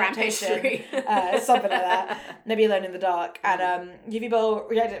about a video So game Rampage adaptation, 3. something like that. Maybe Alone in the Dark, and UV Bowl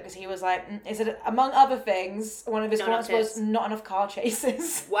rejected it because he was like, is it among other things, one of his Not enough comments was tits. not enough car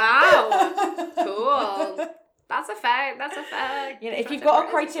chases. Wow. Cool. That's a fact. You know, if you've got a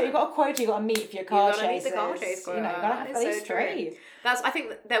criteria, you've got a quota, you've got to meet for your car You gotta meet chases. the car chase quota. You know, you gotta have That at is least so true. 3. I think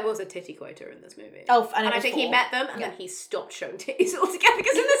that there was a titty quota in this movie. Oh, and it I was think he 4. met them, and Yeah. then he stopped showing titties altogether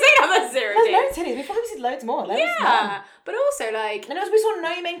because in the scene of zero There's titties. no titties. We probably seen loads more. There was Yeah, none. but also like, And also we saw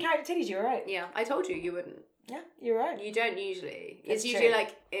no main character titties. You were right. yeah, I told you you wouldn't. Yeah, you were right. You don't usually. It's It's usually true.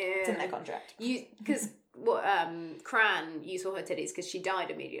 like It's in their contract. you because what Cran, you saw her titties because she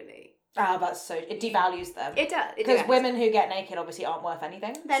died immediately. Ah, that's so... It devalues them. It does Because women who get naked obviously aren't worth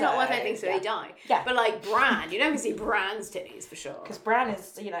anything. they're not worth anything, so yeah. they die. Yeah. But like Bran, you never see Bran's titties for sure. Because Bran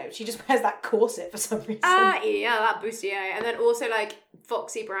is, you know, she just wears that corset for some reason. Yeah, that bustier. And then also like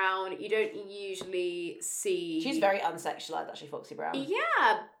Foxy Brown, you don't usually see. She's very unsexualized, actually, Foxy Brown.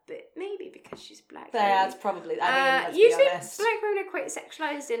 Yeah, but maybe because she's black. That's probably... I mean, let's usually be honest. black women are quite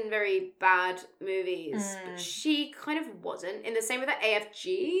sexualized in very bad movies. But she kind of wasn't. In the same with the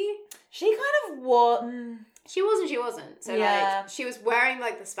AFG. She kind of was... She wasn't. So, Yeah. like, she was wearing,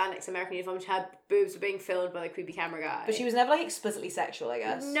 like, the spandex American uniform. Her boobs were being filmed by the creepy camera guy. But she was never, like, explicitly sexual, I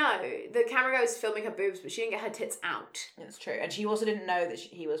guess. No, the camera guy was filming her boobs, but she didn't get her tits out. That's true. And she also didn't know that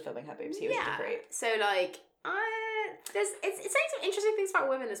he was filming her boobs. He was just a creep. So, like, it's saying some interesting things about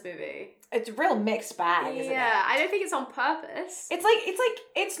women in this movie. It's a real mixed bag, isn't it? Yeah, I don't think it's on purpose.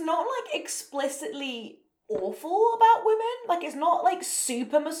 It's not, like, explicitly awful about women. Like, it's not, like,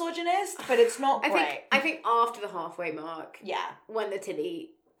 super misogynist, but it's not great. I think after the halfway mark, Yeah. when the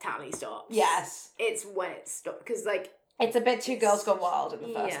tally stops. Yes. It's when it stops. Because, like... It's a bit too Girls Gone Wild in the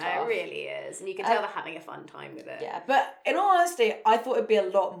first half. Yeah, it really is. And you can tell they're having a fun time with it. Yeah, but in all honesty, I thought it'd be a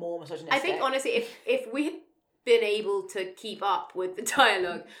lot more misogynistic. I think, honestly, if we had been able to keep up with the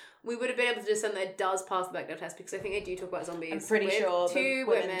dialogue, we would have been able to do something that does pass the Bechdel test, because I think they do talk about zombies. I'm pretty with sure two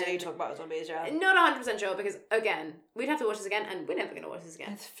women women do talk about zombies, yeah. Not 100% sure, because, again, we'd have to watch this again, and we're never going to watch this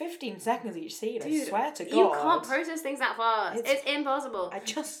again. It's 15 seconds each scene, Dude, I swear to God. You can't process things that fast. It's- It's impossible.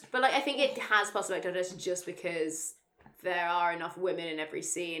 But, like, I think it has passed the Bechdel test just because there are enough women in every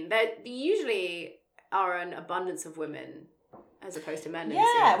scene. There usually are an abundance of women as opposed to men in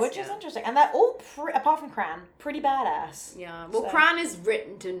Yeah, scenes. which is interesting. And they're all, apart from Cran, pretty badass. Yeah. Well, So- Cran is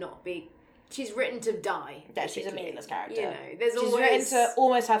written to not be... She's written to die. Yeah, she's a basically. meaningless character. You know, there's She's always... written to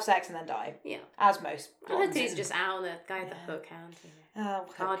almost have sex and then die. Yeah. As most. And her blondes titties in- just out on the guy with the hook hand. Oh,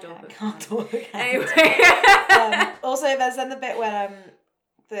 Car door hook Car hand. door hook hand. Anyway. Also, there's then the bit where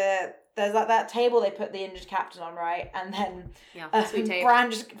there's like that table they put the injured captain on, right? And then Yeah, sweet table. Bran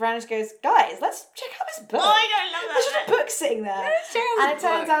just goes, guys, let's check out this book. Oh, I don't love There's that just a bit. book sitting there. Let's check out And it this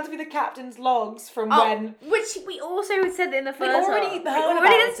turns book. out to be the captain's logs from Oh, when which we also said in the we first already one. heard We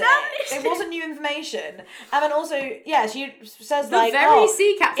already about established. it. It wasn't new information. And then also, yeah, she says The like, very oh,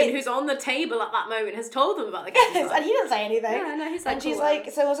 sea captain it- who's on the table at that moment has told them about the captain's yes, log. and he didn't say anything. Yeah, no, he's like, and she's cool, like,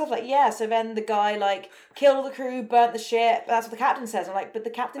 so also like, yeah, so then the guy like killed all the crew, burnt the ship. That's what the captain says. I'm like, but the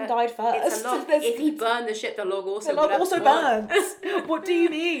captain died first. It's a log. There's- If he burned the ship, the log also the log would have also burned. burns. What do you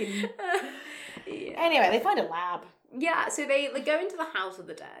mean? Yeah. Anyway, they find a lab. Yeah, so they go into the house of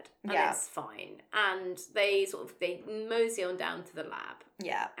the dead, and Yeah. it's fine. And they mosey on down to the lab.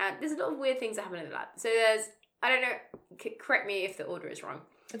 Yeah. And there's a lot of weird things that happen in the lab. So there's, I don't know, correct me if the order is wrong.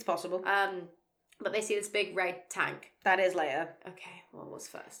 It's possible. But they see this big red tank. That is later. Okay, well, what's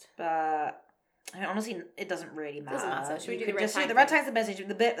first? But I mean, honestly, it doesn't really matter. Doesn't matter. Should we You do could the red just tank the red thing? tank's the message.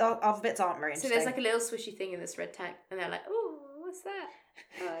 The bit other bits aren't very So interesting. there's like a little swishy thing in this red tank, and they're like, "Oh, what's that?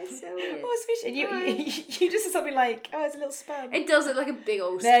 Oh, it's so weird." Oh, it's fishy. You just said something like, oh, it's a little sperm. It does look like a big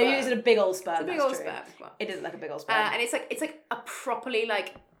old No, sperm. you said a big old sperm. It's a big that's old true. sperm. Well, It is like a big old sperm. and it's like a properly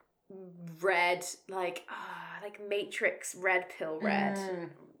like red, like Matrix red pill red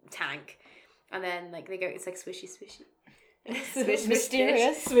tank, and then like they go, it's like swishy. Swish,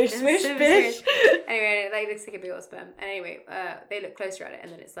 mysterious. swish, Swish, swish. swish, fish. Anyway, it looks like a big old sperm. And anyway, they look closer at it,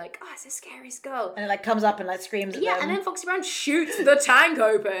 and then it's like, oh, it's a scary skull. And it like comes up and like screams at Yeah, them. and then Foxy Brown shoots the tank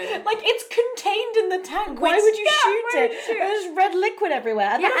open. like it's contained in the tank. Why Which- would you yeah, shoot why it? would you shoot it? There's red liquid everywhere.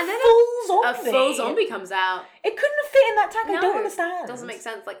 And Yeah, then and a then full A zombie. full zombie comes out. It couldn't have fit in that tank. I No, don't understand. Doesn't make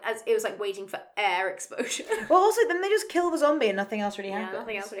sense. Like as it was like waiting for air exposure. Well, also then they just kill the zombie and nothing else really Yeah, happens.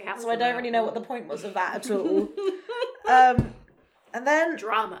 nothing else really happens So I from don't that. really know what the point was of that at all. And then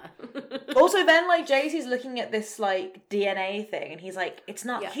Drama. also then like Jaycee's looking at this like DNA thing and he's like, it's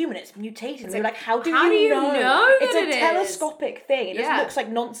not Yeah. human, it's mutated. And like, you're like, how do how do you know that It's a it is? telescopic thing. It just Yeah. looks like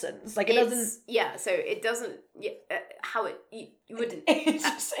nonsense. Like it doesn't. Yeah, so it doesn't. Yeah, how it you wouldn't. It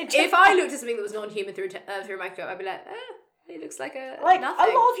just, If I looked at something that was non-human through a microscope, I'd be like, it looks like a like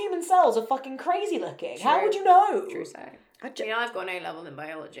nothing. a lot of human cells are fucking crazy looking. How True. would you know? True, so. I I've got an A level in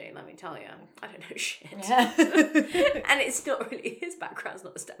biology, let me tell you. I don't know shit. Yeah. And it's not really, his background's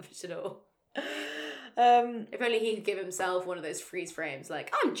not established at all. If only he could give himself one of those freeze frames,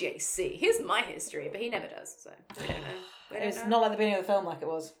 like, I'm JC, here's my history, but he never does, so I don't know. I don't It's know. not like the beginning of the film like it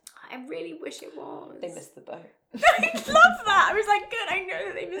was. I really wish it was. They missed the boat. I love that. I was like, good, I know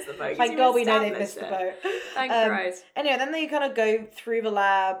that they missed the boat. 'cause Thank you God we know they established missed the it. boat. Thank Christ. Anyway, then they kind of go through the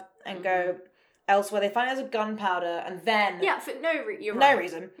lab and go elsewhere. They find there's a gunpowder and then Yeah, for you're no right.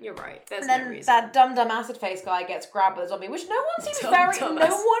 reason. You're right. There's And no then reason. that dumb acid face guy gets grabbed by the zombie, which no one seems Dumb no acid.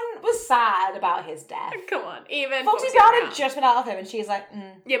 one was sad about his death. Come on, even Foxy Foxy Brown Brown. had just been out of him and she's like,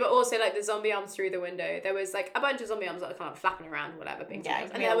 Yeah, but also like the zombie arms through the window. There was like a bunch of zombie arms that were kind of flapping around, whatever, being Yeah,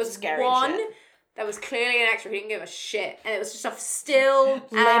 things. And real there was scary one shit. that was clearly an extra who didn't give a shit, and it was just a still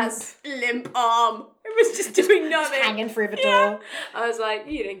ass limp arm. It was just doing nothing. Hanging through the door. I was like,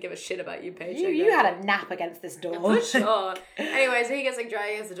 you didn't give a shit about your paycheck. You had a nap against this door. For sure. Anyway, so he gets like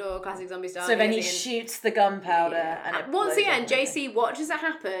dragged against the door, classic zombie style. So then he gets shoots the gunpowder and it once blows again, up. JC watches it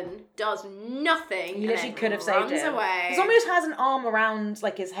happen, does nothing. He and literally then could have saved runs him. away. The zombie just has an arm around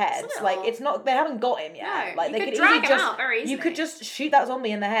like his head. It's a Like little- it's not. They haven't got him yet. No, like you they could could drag easily him out very You easily. could just shoot that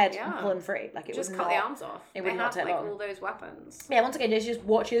zombie in the head Yeah. and pull him free. Like it just was cut not. the arms off. It would they not have take like long. all those weapons. Yeah. Once again, JC just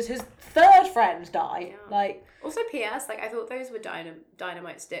watches his third friend die. Yeah. Like Also, P.S. Like I thought those were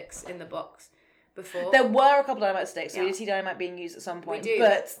dynamite sticks in the box before. there were a couple of dynamite sticks. So Yeah. we did see dynamite being used at some point. do,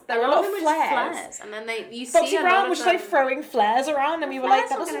 but there were a lot of them were flares. just and then you Foxy see a Brown lot was of just like them- throwing flares around, and we were like,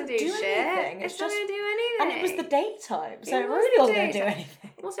 that Flares not doesn't gonna do shit. anything. It's It's not just. gonna do anything. And it was the daytime, so It it was really the wasn't going to do daytime.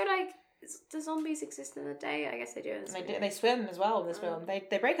 anything. Also, like, do zombies exist in the day? I guess they do in this And movie. they swim as well in this film.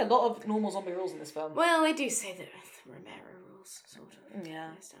 They break a lot of normal zombie rules in this film. Well, they do say that Romero rules, sort of.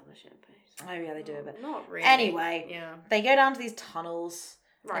 Yeah. They establish it, but Oh yeah, they do a bit. not really. Anyway, Yeah. they go down to these tunnels,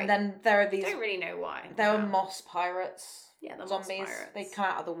 Right. and then there are these. Don't really know why. There were Wow. moss pirates. Yeah, the moss zombies. pirates. They come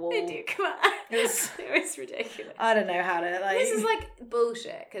out of the wall. They do come out. It was- it was ridiculous. I don't know how to like. This is like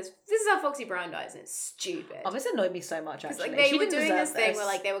bullshit because this is how Foxy Brown dies, and it's stupid. Oh, this annoyed me so much. Because Actually, like they She were didn't doing deserve this thing where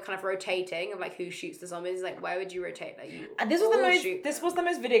like they were kind of rotating of like who shoots the zombies. Like why would you rotate? Like you. And this was the all most. shoot This them. was the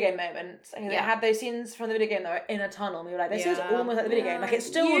most video game moment. It Yeah. had those scenes from the video game that were in a tunnel. And we were like, this is Yeah. almost like the video game. Like it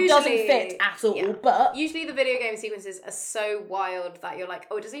still Usually- doesn't fit at all. yeah. But Usually the video game sequences are so wild that you're like,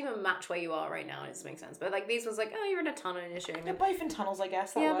 oh, it doesn't even match where you are right now. And it doesn't make sense. But like these ones, like, oh, you're in a tunnel and you're shooting they're them. both in tunnels, I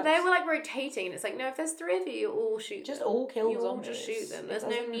guess. That Yeah, but works. they were like rotating, and it's like, no, if there's three of you, you all shoot. Just them. all kill You the all just zombies. shoot them. It There's no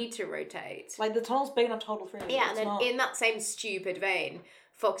doesn't- need to rotate. Like the tunnel's big enough to hold all three of them. Yeah, and It's then not. in that same stupid vein,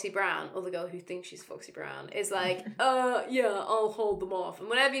 Foxy Brown, or the girl who thinks she's Foxy Brown, is like, yeah, I'll hold them off. And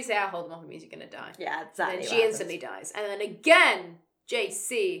whenever you say I'll hold them off, it means you're gonna die. Yeah, And exactly. then what she happens. instantly dies. And then again,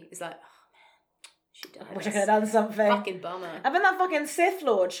 JC is like, oh man, she died. I wish I could have done something. Fucking bummer. And then that fucking Sith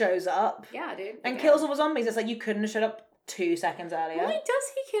Lord shows up Yeah, dude. and again. kills all the zombies. It's like you couldn't have showed up 2 seconds earlier. Why does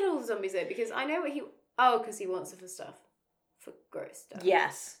he kill all the zombies though? Because I know what he. Oh, because he wants it for stuff. For gross stuff.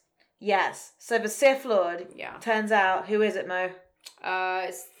 Yes. Yes. So the Sith Lord Yeah. turns out, who is it, Mo?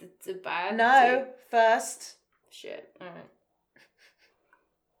 It's the bad. No, first. Shit. Alright.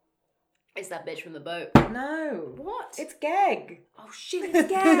 It's that bitch from the boat. No. What? It's Geg. Oh shit, it's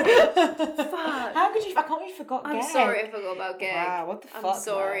Gag. Fuck. How could you? I can't believe you forgot I'm Geg. sorry I forgot about Gag. Wow, what the fuck? I'm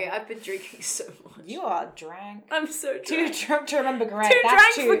sorry. man? I've been drinking so much. You are drank. I'm so Too drunk. drunk to remember Greg. Too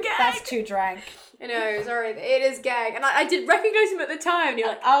That's drank for too. Gag. That's too drank. I know, sorry. It is Gag. And I did recognise him at the time. And you're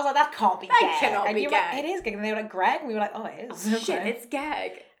like, I was like, that can't be That Gag. cannot and be you were like, Gag. it is Gag. And they were like, Greg. And we were like, oh, it is. oh, shit, Okay. it's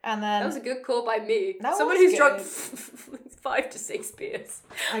Gag. And then That was a good call by me. That Someone was who's drunk good. 5 to 6 beers.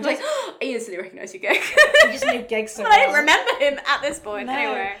 I I'm just, like, I instantly recognise you, Gag. I just knew Geg so But I well. didn't remember him at this point. No.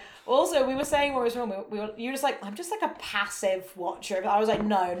 Anyway. Also, we were saying where we was from. You were just like, I'm just like a passive watcher. But I was like,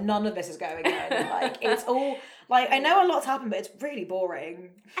 no, none of this is going on. Like, it's all like I know a lot's happened, but it's really boring.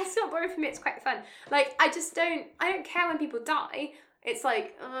 It's not boring for me, it's quite fun. Like, I don't care when people die. It's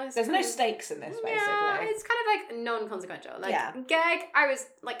like, it's There's kind no of- stakes in this, basically. Yeah, it's kind of like non-consequential. Like, Yeah. Gag, I was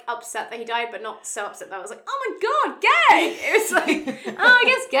like upset that he died, but not so upset that I was like, oh my god, Gag! It was like, oh, I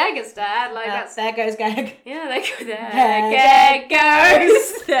guess Gag is dead. Like, that's. There goes Gag. Yeah, there go there. Gag Gag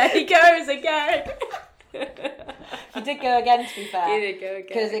goes! There he goes again! He did go again, to be fair. He did go again.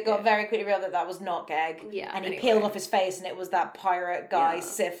 Because it got very quickly revealed that was not Gag. Yeah, And he anyway. peeled off his face, and it was that pirate guy, Yeah.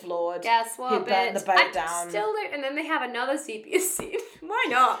 Sith Lord. Guess what, Who burnt bitch? the boat I down. Still don't, and then they have another sepia scene. Why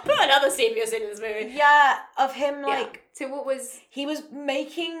not? Put another sepia scene in this movie. Yeah, of him, Yeah. like, So what was he was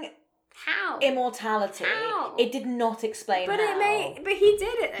making how? immortality. How? It did not explain But how. but he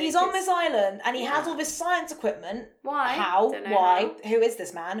did it. Though, He's on 'cause- this island, and he has Yeah. all this science equipment. Why? How? Don't know Why? Who is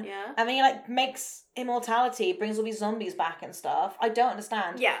this man? Yeah. And then he, like, makes immortality, brings all these zombies back and stuff. I don't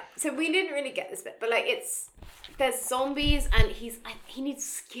understand. Yeah. So we didn't really get this bit, but like there's zombies and he needs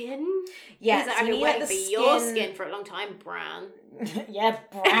skin. Yes, He's like, you I've been need, like, waiting the for your skin- skin for a long time, Bran. Yeah,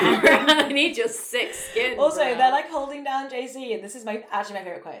 Bran. I need your sick skin. Also, Bran. they're like holding down JC, and this is actually my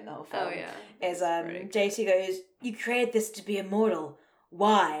favorite quote in the whole film. Oh yeah. Is Pretty. JC goes, "You created this to be immortal.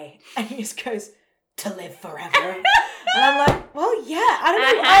 Why?" And he just goes, "To live forever." And I'm like, well, yeah. I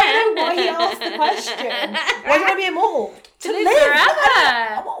don't know why he asked the question. Why do you want to be immortal? To live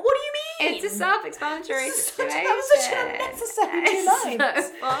forever. What do you mean? It's a self-explanatory This is situation. that was such an unnecessary two lines. It's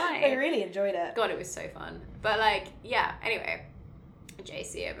so fine. I really enjoyed it. God, it was so fun. But like, yeah. Anyway,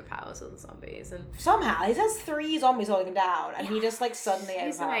 JC overpowers all the zombies, and Somehow, he has 3 zombies holding him down, and he just like suddenly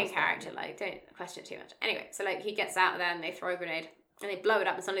he's the overpowers main them. character. Like, don't question it too much. Anyway, so like he gets out of there, and they throw a grenade. And they blow it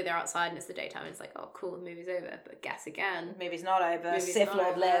up and suddenly they're outside and it's the daytime and it's like, oh cool, the movie's over. But guess again. Movie's not over. Movie's Sith not Lord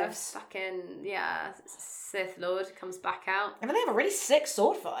over. lives. Fucking, yeah, Sith Lord comes back out. And then they have a really sick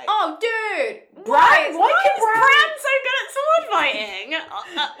sword fight. Oh, dude! Why Is can Bran so good at sword fighting?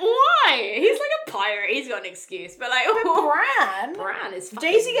 Why? He's like a pirate. He's got an excuse. But like, Bran is fucking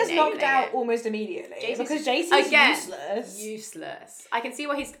JC gets knocked nailing out it. almost immediately JC's because JC's again, useless. Useless. I can see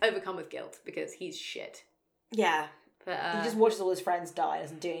why he's overcome with guilt because he's shit. Yeah. But, he just watches all his friends die and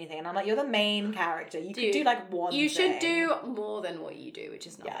doesn't do anything. And I'm like, you're the main character. You could do like one You thing. should do more than what you do, which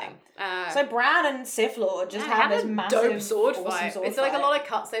is nothing. So Bran and Sith Lord just have this a massive dope sword awesome fight. sword It's like a fight. lot of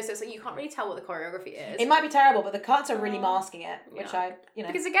cuts though, so it's like you can't really tell what the choreography is. It might be terrible, but the cuts are really masking it, which Yeah. Because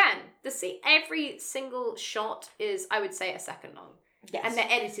Because again, every single shot is, I would say, a second long. yes. And they're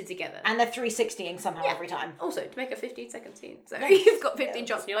edited together. And they're 360ing somehow every time. Also, to make a 15-second scene. So you've got 15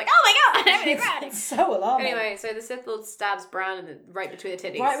 shots and you're like, oh my god, everything's running. It's so alarming. Anyway, so the Sith Lord stabs Bran right between the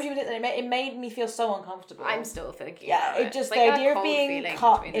titties. Right between it, it made me feel so uncomfortable. I'm still thinking Yeah, about it just, Like the a idea of cold being feeling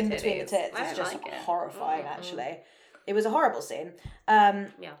cut between in the between the titties. tits I is don't just like it. horrifying, Mm-mm. actually. It was a horrible scene.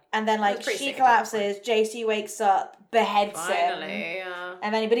 Yeah. And then, like, was pretty she sick at that collapses, JC wakes up, beheads Finally, him. yeah.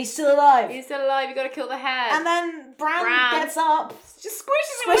 And then, but he's still alive. He's still alive, you gotta kill the head. And then Bran gets up, just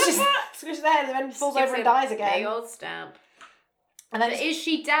squishes him. squishes the head, and then falls Gives over and him dies a again. Big old stamp. And then, But is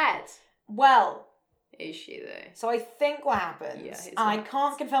she dead? well, Is she though? so I think what happens, Yeah, it's I what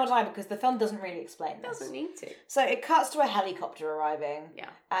can't confirm time because the film doesn't really explain this. Doesn't need to. So it cuts to a helicopter arriving. Yeah.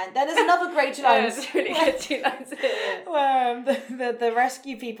 And then there's another great two Yeah, lines. it's really good. 2 lines. Where the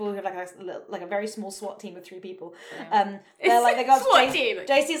rescue people who have like a very small SWAT team of 3 people. Yeah. They're like they got SWAT team.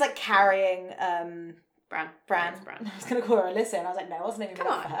 JC's like carrying Bran. Bran. It's Bran. I was gonna call her Alyssa, and I was like, no, I wasn't even Come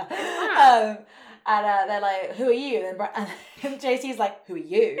enough on, for her. it's Bran. And they're like, who are you? And JC's like, who are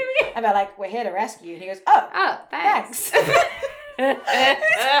you? And they're like, we're here to rescue you. And he goes, oh, Oh, thanks.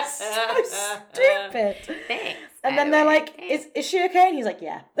 it's so stupid. Thanks. And then they're like, is she okay? And he's like,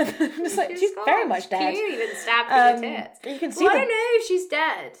 yeah. I'm just like, she's very much dead. Cute, even stabbed in the tits. You can see Well, I the- don't know if she's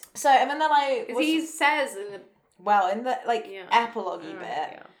dead. So, and then they're like, Because he says in the... well, in the Yeah. epilogue-y bit.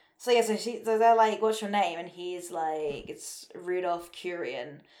 Yeah. So yeah, so they're like, what's your name? And he's like, it's Rudolph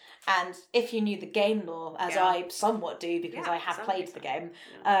Curian. And if you knew the game lore, as Yeah. I somewhat do because Yeah, I have some played people. the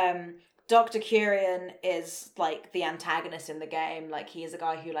game, Dr. Curian is like the antagonist in the game. Like he is a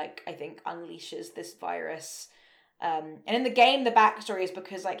guy who like I think unleashes this virus. And in the game, the backstory is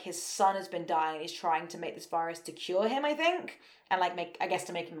because like his son has been dying and he's trying to make this virus to cure him, I think, and like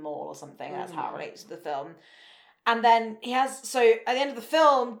to make him immortal or something. That's how it relates to the film. And then at the end of the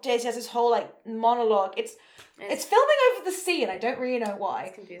film, JC has this whole like monologue. It's filming over the sea, and I don't really know why.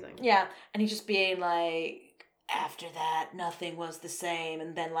 It's confusing. Yeah, and he's just being like, after that, nothing was the same,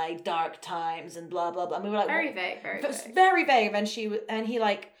 and then like dark times and blah blah blah. And we were like, Very what? vague, very But it's vague. very vague. And he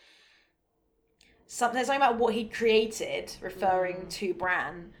like something about what he'd created, referring to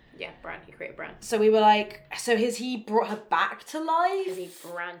Bran. Yeah, Bran. He created Bran. So we were like, so has he brought her back to life? Has he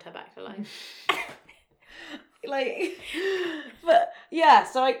brand her back to life? Like, but yeah.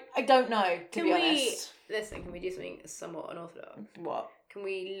 So I don't know to be honest. Listen, can we do something somewhat unorthodox? What? Can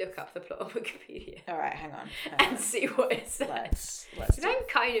we look up the plot on Wikipedia All right, hang on. and see what it says? Let's Because do I'm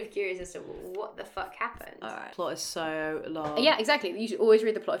kind of curious as to what the fuck happened. All right. Plot is so long. Yeah, exactly. You should always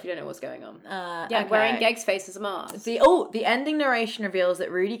read the plot if you don't know what's going on. Yeah, Wearing Geg's face as a mask. The ending narration reveals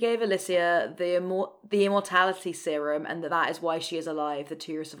that Rudy gave Alicia the immortality serum, and that is why she is alive. The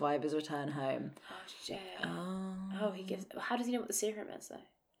 2 survivors return home. Oh shit. Oh, he gives. How does he know what the serum is though?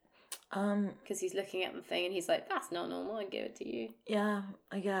 Because he's looking at the thing and he's like, "That's not normal. I give it to you." Yeah,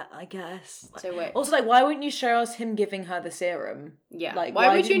 I guess. So wait. Also, like, why wouldn't you show us him giving her the serum? Yeah. Like,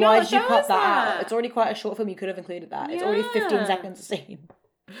 why would you not why did you show cut us that out? It's already quite a short film. You could have included that. It's already 15 Yeah. seconds a scene.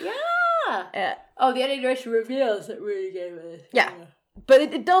 Yeah. Yeah. Oh, the ending narration reveals that Rudy gave it. Yeah. But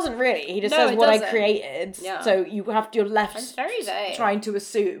it doesn't really. He just No, says it what I doesn't. created. Yeah. So you're left It's very vague. trying to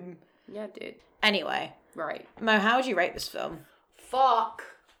assume. Yeah, dude. Anyway, Right. Mo, how would you rate this film? Fuck.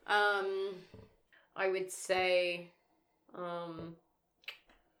 I would say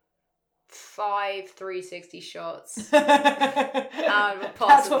 5 360 shots out of a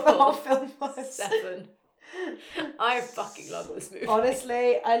That's what the whole possible film was. 7. I fucking love this movie.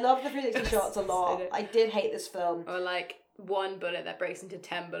 Honestly, I love the 360 shots a lot. So- I did hate this film. Or like 1 bullet that breaks into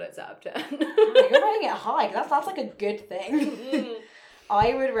 10 bullets out of 10. You're rating it high. That's like a good thing.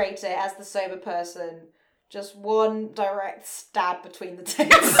 I would rate it as the sober person. Just 1 direct stab between the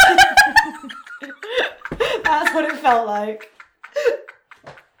tits. That's what it felt like.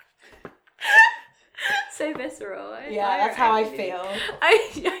 So visceral. Yeah, that's how I feel.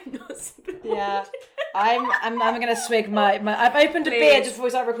 I'm not sympathetic. Yeah. I'm gonna swig my I've opened a beer just before we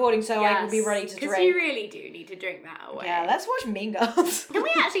start recording, so I will be ready to Because drink. you really do need to drink that away. Yeah, let's watch Mean Girls. Can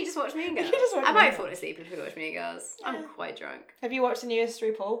we actually just watch Mean Girls? I might fall asleep if we watch Mean Girls. I'm quite drunk. Have you watched the newest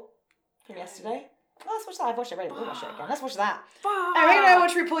RuPaul from yesterday? Oh, let's watch that. I've watched it already. We'll watch it again. Let's watch that. And we're gonna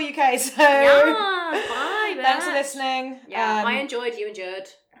watch RuPaul UK. So bye. thanks for listening. Yeah, I enjoyed. You enjoyed.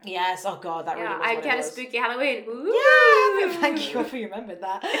 Yes. Oh God, that really was. I what had it a was. spooky Halloween. Ooh. Yeah, thank you for you remembered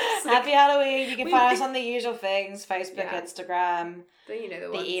that. Happy Halloween. You can find us on the usual things: Facebook, Instagram, But you know the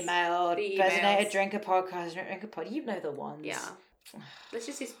the ones. email, The Designated emails. Drinker Podcast, Drinker Pod. You know the ones. Yeah. Let's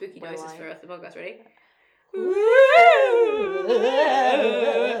just do spooky Well, noises I- for us. The podcast, ready?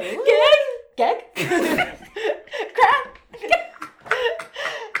 Gag. Gag. Crap.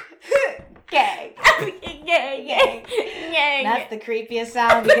 Gag. Yay! That's the creepiest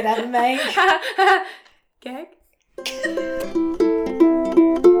sound you could ever make. Gag.